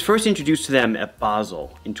 I was first introduced to them at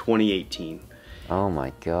Basel in 2018. Oh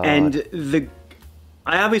my god. And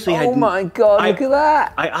I obviously had... Oh my god, look at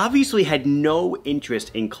that! I obviously had no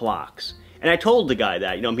interest in clocks. And I told the guy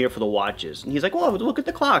that, I'm here for the watches. And he's like, well, look at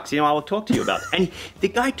the clocks, I'll talk to you about it. And the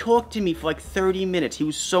guy talked to me for like 30 minutes. He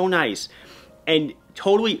was so nice. And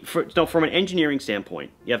totally, from an engineering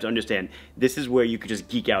standpoint, you have to understand, this is where you could just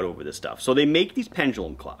geek out over this stuff. So they make these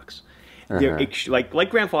pendulum clocks. They're like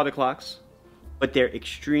grandfather clocks, but they're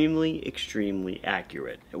extremely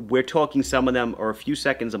accurate. We're talking some of them are a few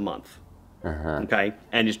seconds a month. Okay?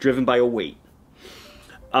 And it's driven by a weight.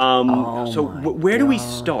 Where do we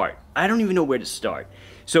start? I don't even know where to start.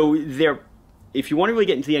 So if you want to really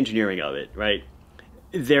get into the engineering of it, right,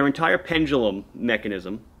 their entire pendulum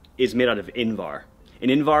mechanism is made out of Invar.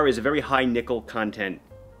 And Invar is a very high nickel content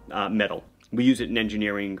metal. We use it in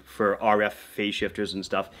engineering for RF phase shifters and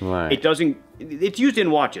stuff. Right. It's used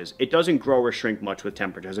in watches. It doesn't grow or shrink much with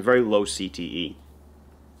temperature. It has a very low CTE.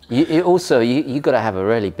 You got to have a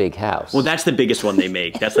really big house. Well, that's the biggest one they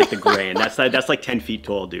make. That's like the grand. That's like 10 feet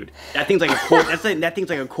tall, dude. That thing's like that thing's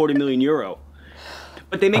like €250,000.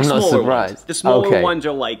 But they make smaller ones. The smaller ones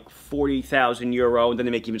are like €40,000, and then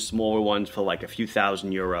they make even smaller ones for like a few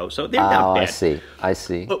 €1,000. So they're not bad. I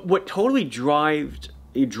see. But what totally drives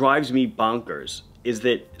me bonkers is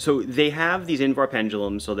that, so they have these Invar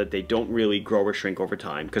pendulums so that they don't really grow or shrink over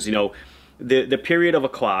time. Because, the period of a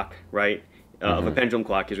clock, right, of a pendulum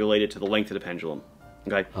clock is related to the length of the pendulum.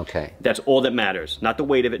 Okay. That's all that matters. Not the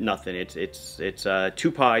weight of it, nothing. It's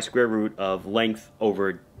 2 pi square root of length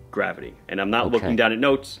over gravity. And I'm not looking down at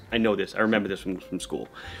notes. I know this. I remember this from school.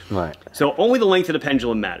 Right. So only the length of the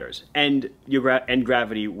pendulum matters, and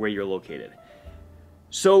gravity where you're located.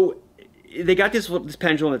 So they got this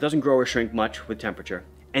pendulum that doesn't grow or shrink much with temperature,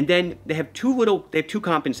 and then they have two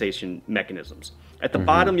compensation mechanisms. At the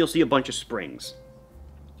bottom, you'll see a bunch of springs.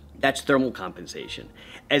 That's thermal compensation.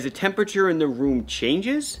 As the temperature in the room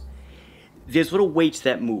changes, there's little weights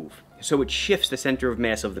that move. So it shifts the center of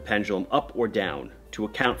mass of the pendulum up or down to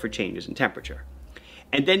account for changes in temperature.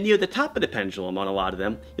 And then near the top of the pendulum, on a lot of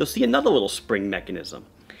them, you'll see another little spring mechanism.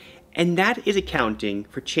 And that is accounting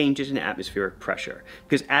for changes in atmospheric pressure.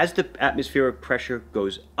 Because as the atmospheric pressure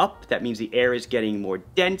goes up, that means the air is getting more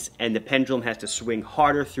dense and the pendulum has to swing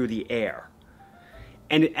harder through the air.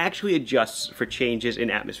 And it actually adjusts for changes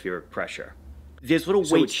in atmospheric pressure. There's little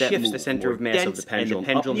weights that shifts the center of mass of the pendulum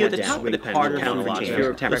up near the top of the pendulum to account for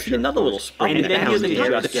atmospheric temperature. Another little spring, and then there's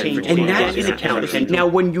and that is accounted. Now,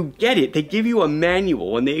 when you get it, they give you a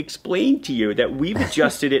manual and they explain to you that we've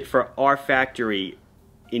adjusted it for our factory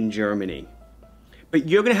in Germany. But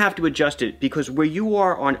you're going to have to adjust it because where you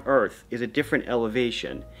are on Earth is a different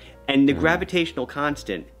elevation, and the gravitational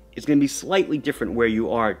constant is going to be slightly different where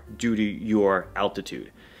you are due to your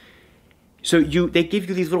altitude. So they give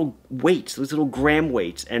you these little weights, these little gram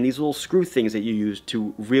weights, and these little screw things that you use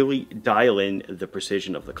to really dial in the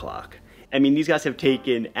precision of the clock. I mean, these guys have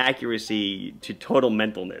taken accuracy to total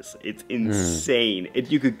mentalness. It's insane.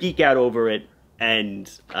 You could geek out over it,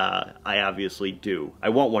 and I obviously do. I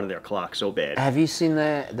want one of their clocks so bad. Have you seen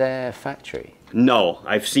their factory? No,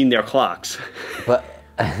 I've seen their clocks. But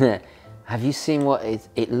have you seen what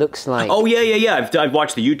it looks like? Oh, yeah. I've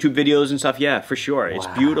watched the YouTube videos and stuff. Yeah, for sure. Wow. It's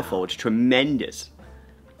beautiful. It's tremendous.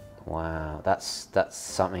 Wow, that's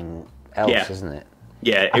something else, isn't it?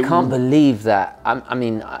 Yeah, I can't believe that. I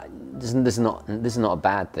mean, this is not a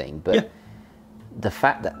bad thing, but the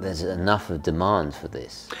fact that there's enough of demand for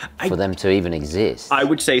this, for them to even exist. I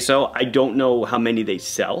would say so. I don't know how many they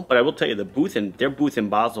sell, but I will tell you their booth in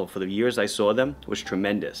Basel for the years I saw them was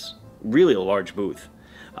tremendous. Really a large booth.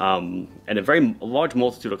 And a large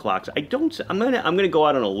multitude of clocks. I'm gonna go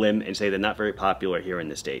out on a limb and say they're not very popular here in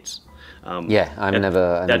the States. I've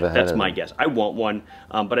never heard that's of my them. guess. I want one,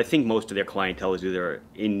 but I think most of their clientele is either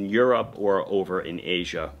in Europe or over in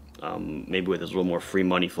Asia, maybe where there's a little more free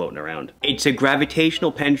money floating around. It's a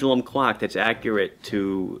gravitational pendulum clock that's accurate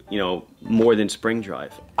to, you know, more than spring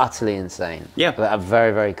drive. Utterly insane. Yeah.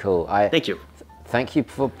 Very, very cool. Thank you. Thank you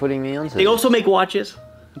for putting me onto They this. also make watches,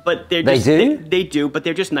 but they're just, they do, but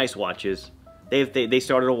they're just nice watches. They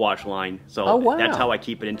started a watch line, so that's how I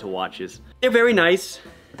keep it into watches. They're very nice.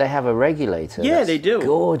 They have a regulator. Yeah, they do.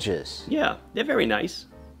 Gorgeous. Yeah, they're very nice.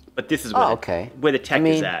 But this is where the tech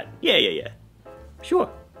is at. Yeah. Sure.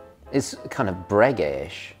 It's kind of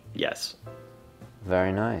Breguet-ish. Yes.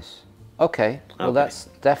 Very nice. Okay. Well, that's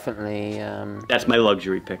definitely... that's my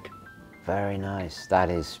luxury pick. Very nice.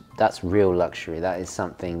 That's real luxury. That is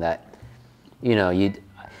something that, you know,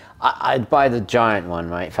 I'd buy the giant one,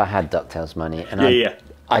 right? If I had DuckTales money, and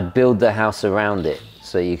I'd build the house around it,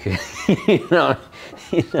 so you could, you know.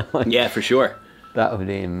 Yeah, for sure. That would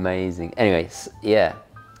be amazing. Anyways, yeah.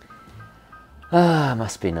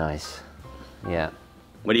 Must be nice. Yeah.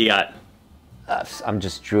 What do you got? I'm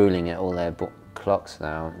just drooling at all their clocks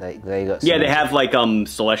now. They got. Yeah, they have like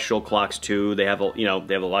celestial clocks too. They have a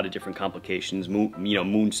lot of different complications.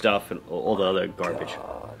 Moon stuff and all the other garbage.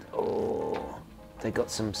 God. Oh. They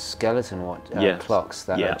got some skeleton clocks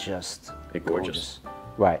that are just gorgeous.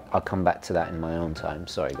 Right, I'll come back to that in my own time.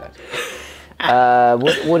 Sorry, guys.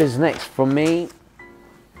 What is next from me?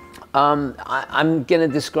 I'm gonna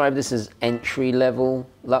describe this as entry-level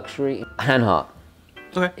luxury. Hanhart.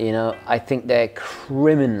 Okay. You know, I think they're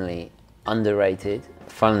criminally underrated.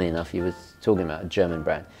 Funnily enough, you were talking about a German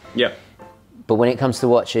brand. Yeah. But when it comes to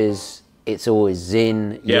watches, it's always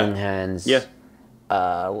Zinn, Junghans. Yeah.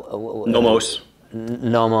 Nomos.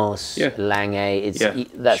 Lange.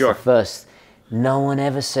 That's the first. No one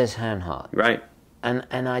ever says Hanhart. Right. And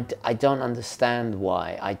I don't understand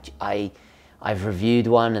why. I've reviewed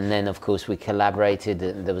one, and then of course we collaborated,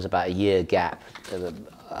 and there was about a year gap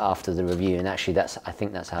after the review, and actually I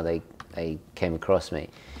think that's how they came across me.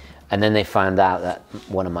 And then they found out that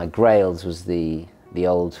one of my grails was the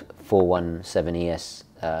old 417 ES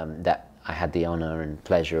that I had the honor and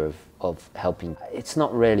pleasure of helping. It's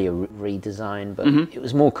not really a redesign, but it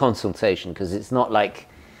was more consultation, because it's not like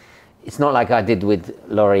I did with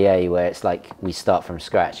Laurier, where it's like we start from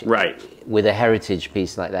scratch. Right. With a heritage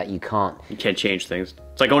piece like that, you can't change things.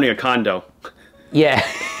 It's like owning a condo. Yeah.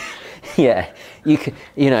 Yeah.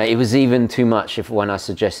 You know, it was even too much when I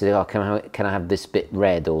suggested, oh, can I have this bit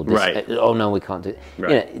red, or this? Right. Oh no, we can't do it.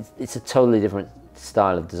 Right. You know, it's a totally different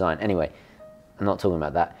style of design. Anyway, I'm not talking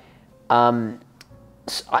about that.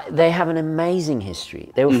 They have an amazing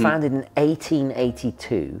history. They were founded in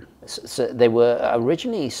 1882. So they were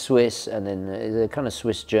originally Swiss, and then they're kind of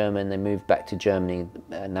Swiss-German. They moved back to Germany.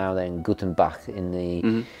 Now they're in Guttenbach in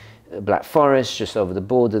the Black Forest, just over the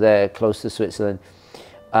border there, close to Switzerland.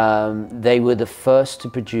 They were the first to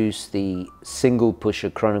produce the single-pusher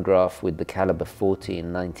chronograph with the caliber 40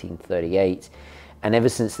 in 1938. And ever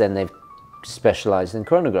since then, they've specialized in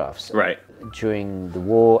chronographs. Right. During the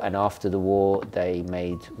war and after the war, they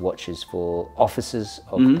made watches for officers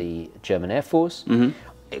of the German Air Force.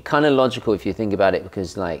 Kind of logical if you think about it,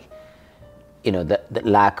 because, like, you know, that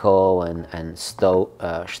Laco and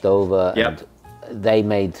Stover, and they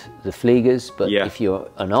made the Fliegers, but if you're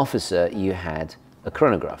an officer, you had a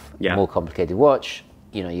chronograph, a more complicated watch.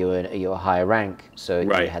 You know, you're a higher rank, so you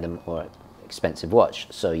had a more expensive watch,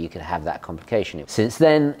 so you could have that complication. Since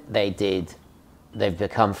then, they've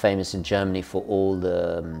become famous in Germany for all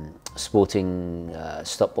the sporting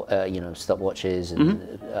stopwatches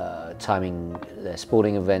and timing their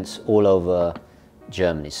sporting events all over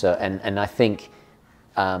Germany. So, and I think,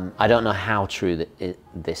 I don't know how true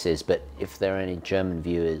this is, but if there are any German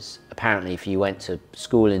viewers, apparently if you went to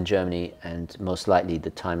school in Germany, and most likely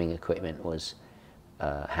the timing equipment was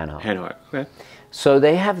Hanhart. Hanhart, okay. So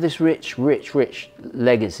they have this rich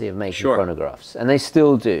legacy of making chronographs, and they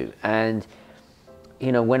still do. And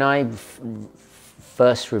you know, when I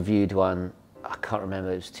first reviewed one, I can't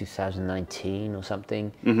remember, it was 2019 or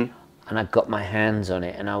something, and I got my hands on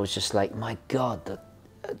it, and I was just like, my God,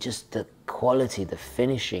 just the quality, the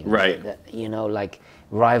finishing, you know, like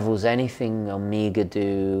rivals anything Omega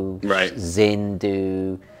do, Zinn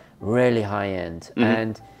do, really high end.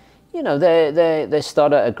 And you know, they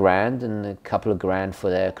start at $1,000 and a couple of grand for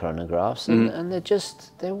their chronographs, and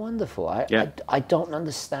they're wonderful. I don't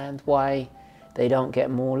understand why they don't get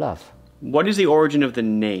more love. What is the origin of the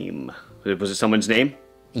name? Was it someone's name?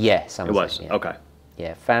 Yeah, someone's it was. name, yeah. Okay.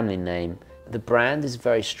 Yeah, family name. The brand is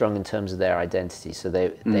very strong in terms of their identity. So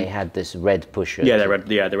they had this red pusher. Yeah, the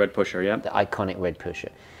red pusher. Yeah. The iconic red pusher,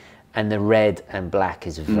 and the red and black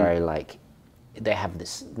is very like, they have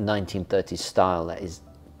this 1930s style that is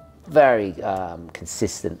very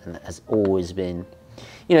consistent and has always been,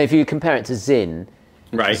 you know, if you compare it to Zinn,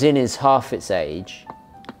 Zinn is half its age,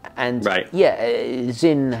 and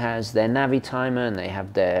Zinn has their Navi timer and they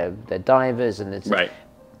have their divers and it's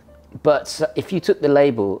But if you took the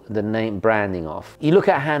label, the name branding off, you look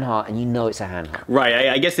at Hanhart and you know it's a Hanhart. Right,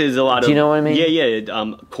 I guess there's a lot of... Do you know what I mean?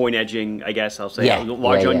 Yeah, coin edging, I guess I'll say.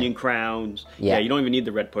 Large onion crowns. Yeah, you don't even need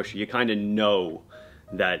the red pusher. You kind of know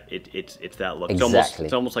that it's that look. Exactly.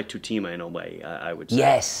 It's almost like Tutima in a way, I would say.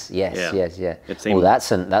 Yes. Well,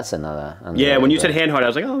 that's another. Yeah, when you said Hanhart, I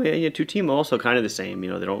was like, oh yeah, Tutima also kind of the same. You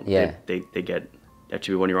know, they don't. Yeah. They get, that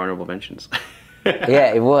should be one of your honorable mentions.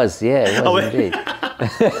 Yeah, it was. Yeah, it was indeed.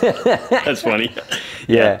 That's funny.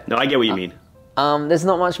 Yeah. No, I get what you mean. There's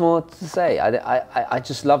not much more to say. I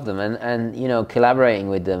just love them, and you know, collaborating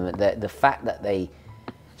with them. The fact that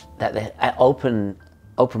they're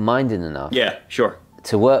open-minded enough. Yeah, sure.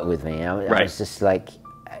 To work with me, I was just like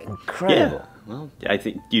incredible. Yeah. Well, I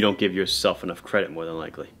think you don't give yourself enough credit, more than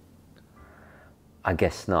likely. I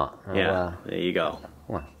guess not. Yeah. Well, there you go.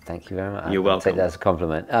 Well, thank you very much. You're welcome. I'll take that as a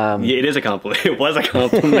compliment. Yeah, it is a compliment. It was a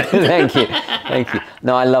compliment. Thank you.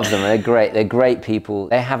 No, I love them. They're great. They're great people.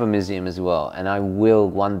 They have a museum as well, and I will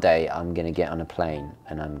one day. I'm going to get on a plane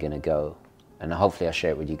and I'm going to go, and hopefully I'll share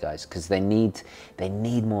it with you guys because they need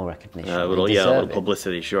more recognition. A little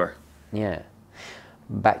publicity, sure. Yeah.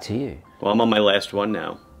 Back to you. Well, I'm on my last one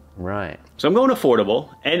now. Right. So I'm going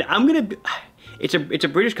affordable, and I'm going to. It's a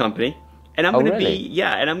British company. And I'm gonna be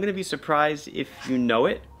and I'm gonna be surprised if you know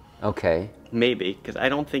it. Okay. Maybe, because I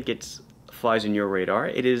don't think it flies in your radar.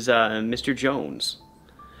 It is Mr. Jones.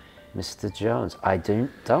 Mr. Jones. I don't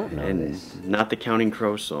know this. Not the Counting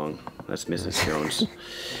Crows song. That's Mrs. Jones.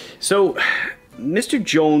 So, Mr.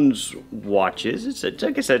 Jones watches.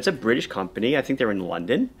 Like I said, it's a British company. I think they're in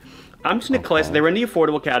London. I'm just gonna they're in the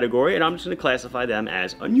affordable category, and I'm just gonna classify them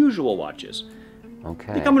as unusual watches.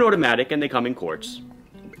 Okay. They come in automatic and they come in quartz.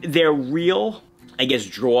 Their real, I guess,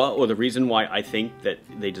 draw, or the reason why I think that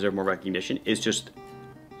they deserve more recognition is just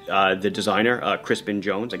the designer, Crispin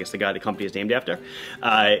Jones, I guess the guy the company is named after.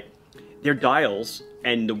 Their dials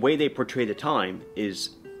and the way they portray the time is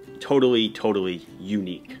totally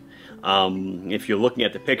unique. If you're looking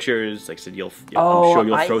at the pictures, like I said, I'm sure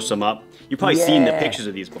you'll throw some up. You've probably seen the pictures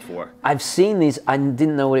of these before. I've seen these. I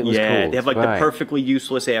didn't know what it was called. Yeah, they have like the perfectly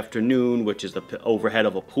useless afternoon, which is the overhead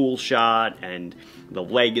of a pool shot, and the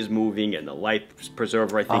leg is moving, and the light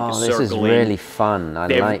preserver, I think, is circling. This is really fun. I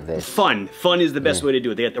like this. Fun is the best way to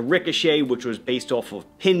do it. They had the Ricochet, which was based off of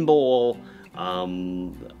pinball.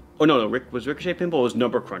 Oh no, was Ricochet pinball? Or was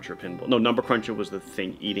Number Cruncher pinball? No, Number Cruncher was the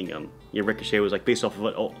thing eating them. Yeah, Ricochet was like based off of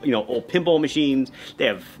old pinball machines. They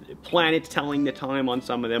have planets telling the time on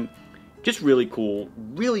some of them. Just really cool,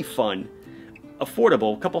 really fun,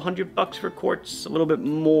 affordable. A couple $100 for quartz, a little bit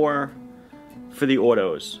more for the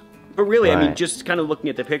autos. But really, I mean, just kind of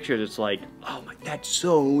looking at the pictures, it's like, oh my, that's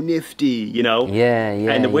so nifty, you know? Yeah.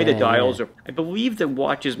 And the way the dials are, I believe the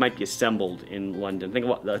watches might be assembled in London.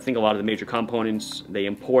 I think a lot of the major components they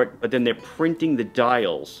import, but then they're printing the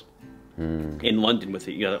dials in London with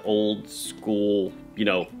the old school,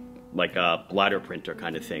 like a bladder printer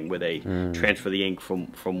kind of thing, where they transfer the ink from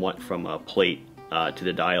a plate to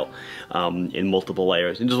the dial in multiple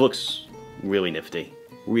layers. It just looks really nifty,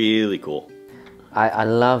 really cool. I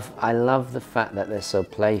love the fact that they're so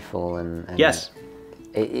playful and yes,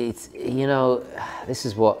 it's this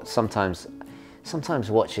is what sometimes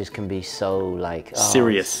watches can be so like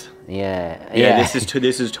serious. Yeah.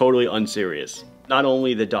 This is totally unserious. Not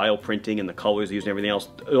only the dial printing and the colors used and everything else,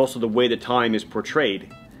 also the way the time is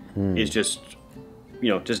portrayed is just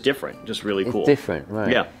just different, just really cool. It's different,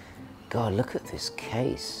 right? Yeah. God, look at this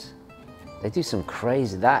case. They do some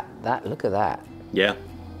crazy look at that. Yeah.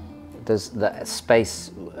 There's that space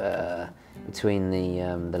between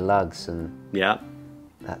the lugs and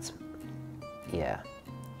that's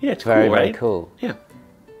it's very cool, right? very cool. Yeah.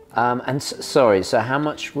 And sorry, so how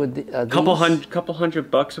much would couple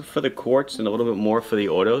 $100 for the quartz and a little bit more for the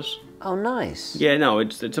autos? Oh, nice. Yeah, no,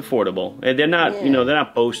 it's affordable, and they're not they're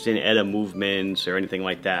not boasting ETA movements or anything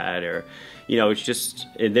like that, or it's just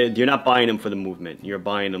you're not buying them for the movement. You're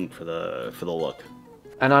buying them for the look.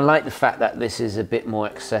 And I like the fact that this is a bit more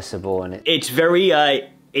accessible, and it's very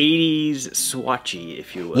 80s swatchy,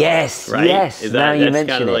 if you will. Yes, right? yes. Now you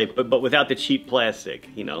mention it. Like, but without the cheap plastic,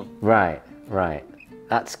 you know. Right, right.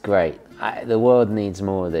 That's great. The world needs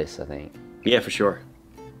more of this, I think. Yeah, for sure.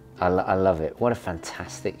 I love it. What a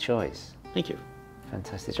fantastic choice. Thank you.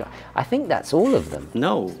 Fantastic choice. I think that's all of them.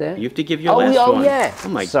 No, you have to give your last one. Oh, yeah. Oh,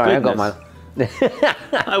 my Sorry, goodness. I got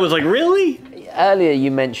my... I was like, really? Earlier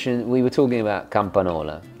you mentioned, we were talking about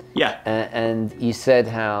Campanola. Yeah. And you said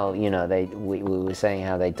how, you know, we were saying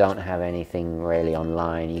how they don't have anything really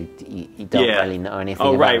online. You don't really know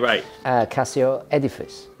anything about right. Casio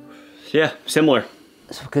Edifice. Yeah, similar.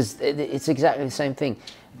 Because it's exactly the same thing.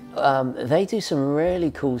 They do some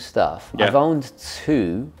really cool stuff. Yeah. I've owned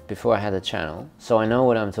 2 before I had a channel, so I know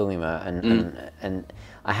what I'm talking about. And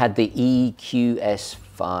I had the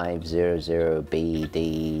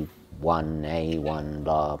EQS500BD1A1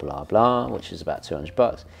 blah blah blah, which is about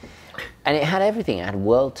 $200, and it had everything. It had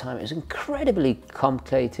world time. It was incredibly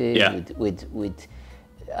complicated with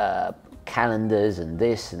calendars and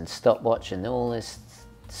this and stopwatch and all this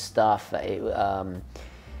stuff.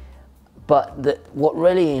 But what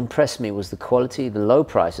really impressed me was the quality. The low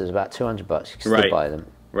prices, about $200. You could still buy them.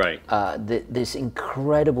 Right. This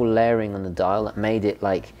incredible layering on the dial that made it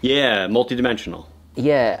like... Yeah, multi-dimensional.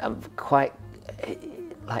 Yeah, quite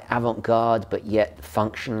like avant-garde, but yet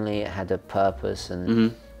functionally it had a purpose,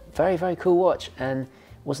 and very, very cool watch, and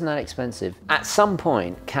wasn't that expensive. At some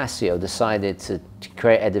point, Casio decided to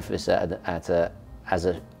create Edifice as a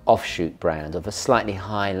offshoot brand of a slightly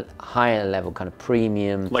higher level kind of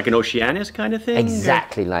premium, like an Oceanus kind of thing.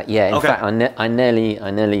 Exactly, like In fact, I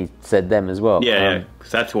nearly said them as well. Yeah,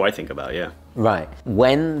 because that's who I think about. Yeah. Right.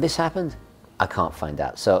 When this happened, I can't find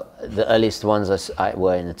out. So the earliest ones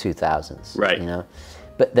were in the 2000s. Right. You know,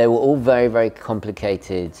 but they were all very, very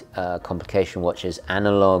complicated complication watches,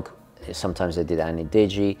 analog. Sometimes they did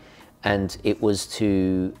ani-digi, and it was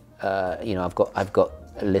to you know, I've got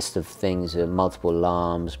a list of things, multiple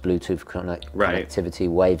alarms, Bluetooth connectivity,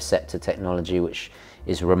 wave sector technology, which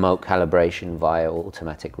is remote calibration via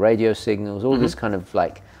automatic radio signals, all this kind of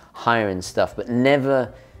like higher end stuff, but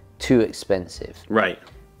never too expensive. Right.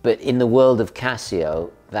 But in the world of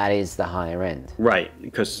Casio, that is the higher end. Right,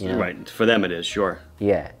 because for them it is, sure.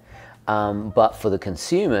 Yeah. But for the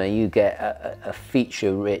consumer, you get a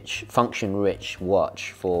feature-rich, function-rich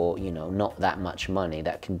watch for, you know, not that much money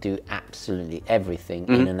that can do absolutely everything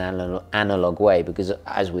in an analog way. Because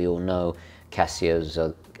as we all know, Casio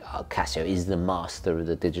is the master of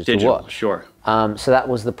the digital watch. Sure. So that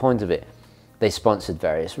was the point of it. They sponsored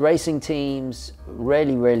various racing teams,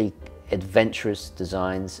 really, really adventurous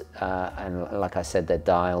designs, and like I said, their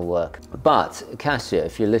dial work. But Casio,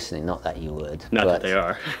 if you're listening, not that you would. Not that they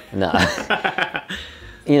are. No.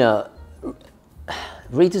 You know,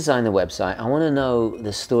 redesign the website. I want to know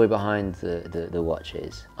the story behind the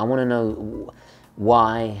watches. I want to know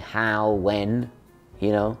why, how, when,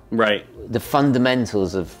 you know? Right. The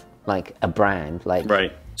fundamentals of like a brand. Like.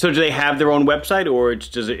 Right. So do they have their own website, or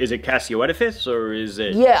is it Casio Edifice, or is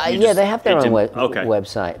it? Yeah, they have their own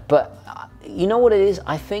website. But you know what it is?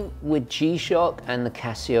 I think with G-Shock and the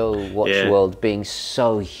Casio watch world being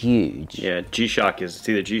so huge. Yeah, G-Shock it's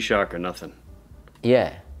either G-Shock or nothing.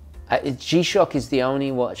 Yeah. G-Shock is the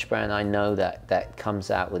only watch brand I know that comes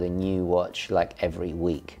out with a new watch like every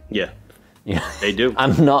week. Yeah. Yeah. They do.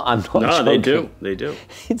 I'm not No, joking. They do.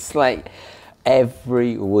 It's like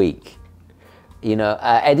every week. You know,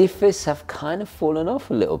 Edifice have kind of fallen off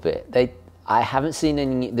a little bit. I haven't seen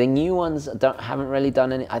any. The new ones haven't really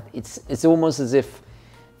done any. It's almost as if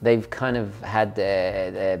they've kind of had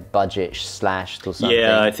their budget slashed or something.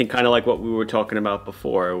 Yeah, I think kind of like what we were talking about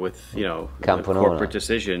before with, you know, corporate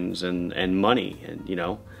decisions and money. And, you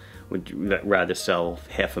know, would you rather sell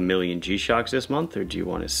 500,000 G-Shocks this month, or do you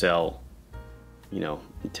want to sell, you know,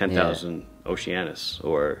 10,000 Oceanus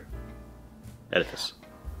or Edifice?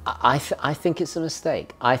 I think it's a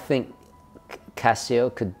mistake. I think Casio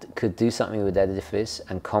could do something with Edifice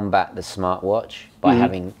and combat the smartwatch by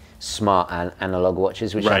having smart analog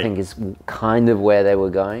watches, which I think is kind of where they were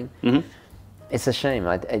going. It's a shame.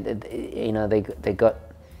 You know,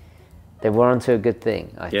 they were onto a good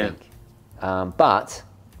thing, I think. But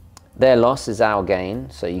their loss is our gain,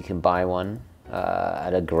 so you can buy one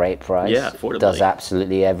at a great price. Yeah, affordably. Does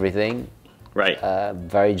absolutely everything. Right.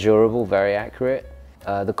 Very durable, very accurate.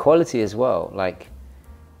 The quality as well, like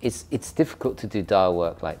it's difficult to do dial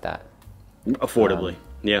work like that. Affordably,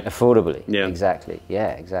 Affordably, yeah. Exactly,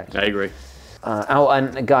 yeah, exactly. I agree. Oh,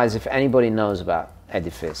 and guys, if anybody knows about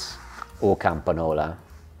Edifice or Campanola,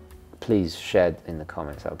 please share in the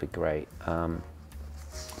comments, that would be great.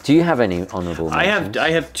 Do you have any honorable mentions? I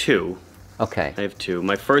have two. Okay. I have two.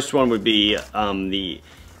 My first one would be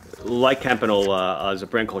like Campanola, is a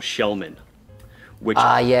brand called Shellman, which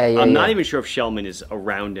I'm not even sure if Shellman is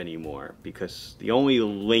around anymore, because the only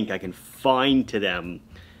link I can find to them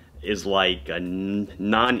is like a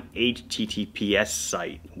non-HTTPS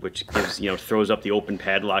site, which gives, throws up the open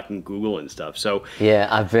padlock in Google and stuff. So yeah,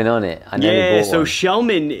 I've been on it. I never bought one.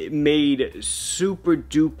 Shellman made super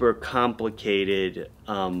duper complicated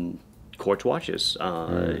quartz watches,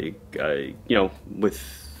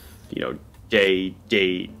 with day,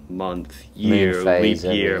 date, month, year, leap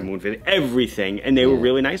year, moon phase, everything, and they were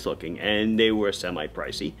really nice looking, and they were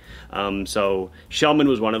semi-pricey. So Shellman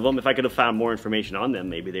was one of them. If I could have found more information on them,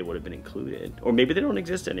 maybe they would have been included, or maybe they don't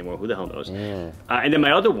exist anymore. Who the hell knows? Yeah. And then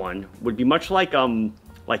my other one would be much like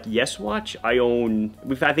Yes Watch. I think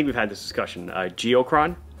we've had this discussion.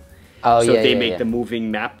 Geochron. Oh so yeah. They make the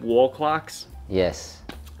moving map wall clocks. Yes.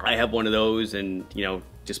 I have one of those, and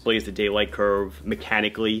displays the daylight curve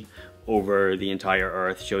mechanically over the entire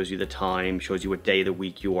Earth, shows you the time, shows you what day of the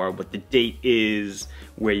week you are, what the date is,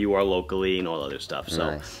 where you are locally, and all other stuff.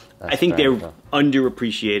 So nice. I think they're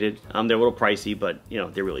underappreciated. They're a little pricey, but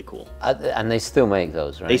they're really cool. And they still make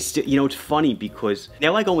those, right? They still, it's funny because they're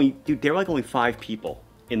like only 5 people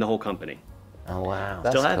in the whole company. Oh wow,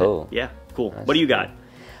 that's cool. Yeah, cool. What do you got?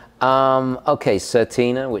 Okay,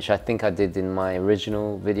 Sertina, which I think I did in my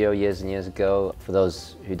original video years and years ago. For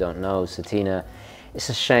those who don't know, Sertina, it's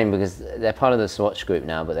a shame because they're part of the Swatch group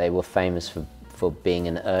now, but they were famous for being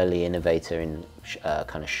an early innovator in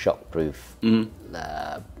kind of shock-proof,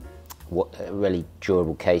 really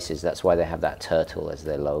durable cases. That's why they have that turtle as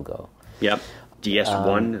their logo. Yep.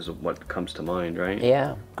 DS1 is what comes to mind, right?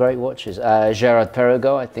 Yeah, great watches. Girard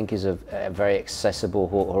Perregaux, I think, is a very accessible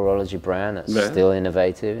horology brand that's still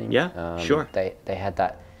innovative. Yeah, sure. They had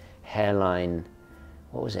that hairline,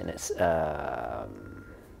 what was it? It's,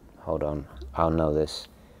 hold on, I'll know this.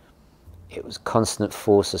 It was Constant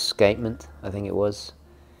Force Escapement, I think it was.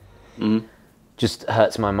 Just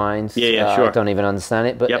hurts my mind. Yeah, sure. I don't even understand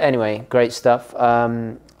it, but anyway, great stuff.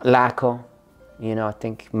 Lacquer, I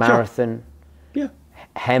think Marathon. Yeah.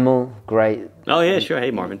 Hemel, great. Oh yeah, sure. Hey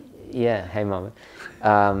Marvin. Yeah, hey Marvin.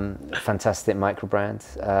 Fantastic micro brand.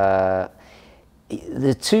 The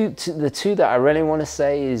two that I really want to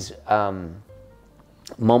say is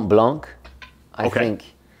Montblanc. I think,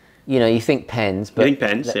 you think pens, but you think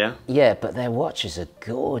pens, yeah. Yeah, but their watches are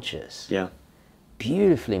gorgeous. Yeah.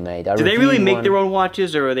 Beautifully made. Do they really make their own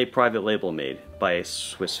watches, or are they private label made by a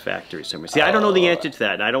Swiss factory somewhere? See, I don't know the answer to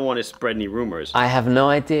that, and I don't want to spread any rumors. I have no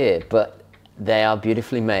idea, but they are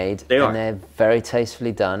beautifully made. They are. And they're very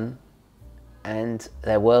tastefully done. And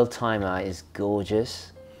their world timer is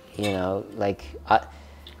gorgeous. You don't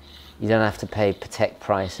have to pay Patek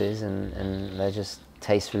prices, and they're just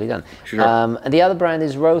tastefully done. Sure. And the other brand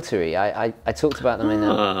is Rotary. I talked about them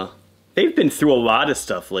in they've been through a lot of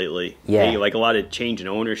stuff lately. Yeah. Like a lot of change in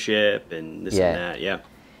ownership and this and that, yeah.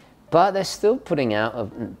 But they're still putting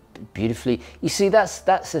out beautifully. You see, that's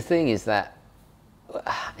the thing, is that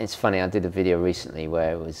it's funny. I did a video recently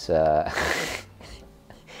where it was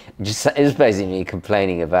it was basically me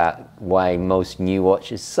complaining about why most new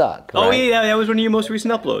watches suck. Right? Oh yeah, that was one of your most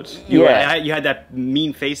recent uploads. You had that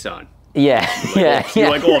mean face on. Yeah, You're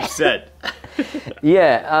like all upset.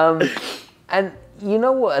 Yeah, and you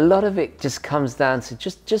know what? A lot of it just comes down to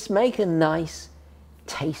just make a nice,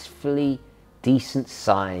 tastefully,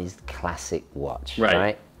 decent-sized classic watch,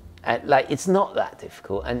 right? And, it's not that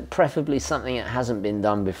difficult, and preferably something that hasn't been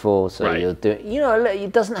done before. So you're doing,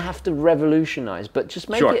 it doesn't have to revolutionize, but just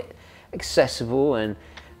make it accessible and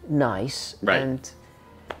nice. And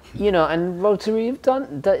and Rotary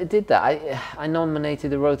did that. I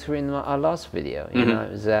nominated the Rotary in our last video. It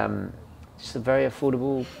was just a very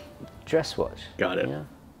affordable dress watch. Got it.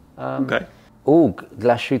 Okay. Oh,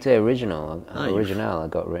 Glashute Original I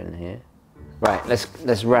got written here. Right,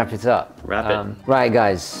 let's wrap it up. Right,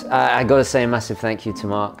 guys, I got to say a massive thank you to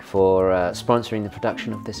Marc for sponsoring the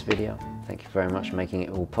production of this video. Thank you very much for making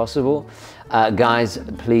it all possible. Guys,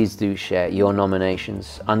 please do share your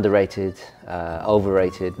nominations. Underrated,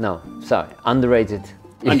 overrated, underrated.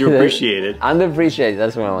 Underappreciated. Underappreciated,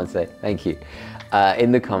 that's what I want to say. Thank you.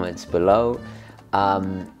 In the comments below.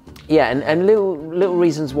 And little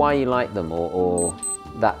reasons why you like them, or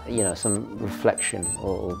that, some reflection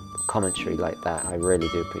or commentary like that, I really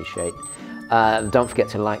do appreciate. Don't forget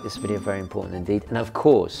to like this video, very important indeed. And of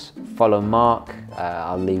course, follow Marc.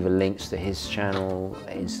 I'll leave links to his channel,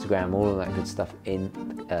 Instagram, all of that good stuff in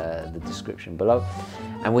the description below.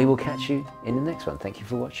 And we will catch you in the next one. Thank you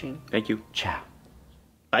for watching. Thank you. Ciao.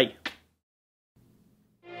 Bye.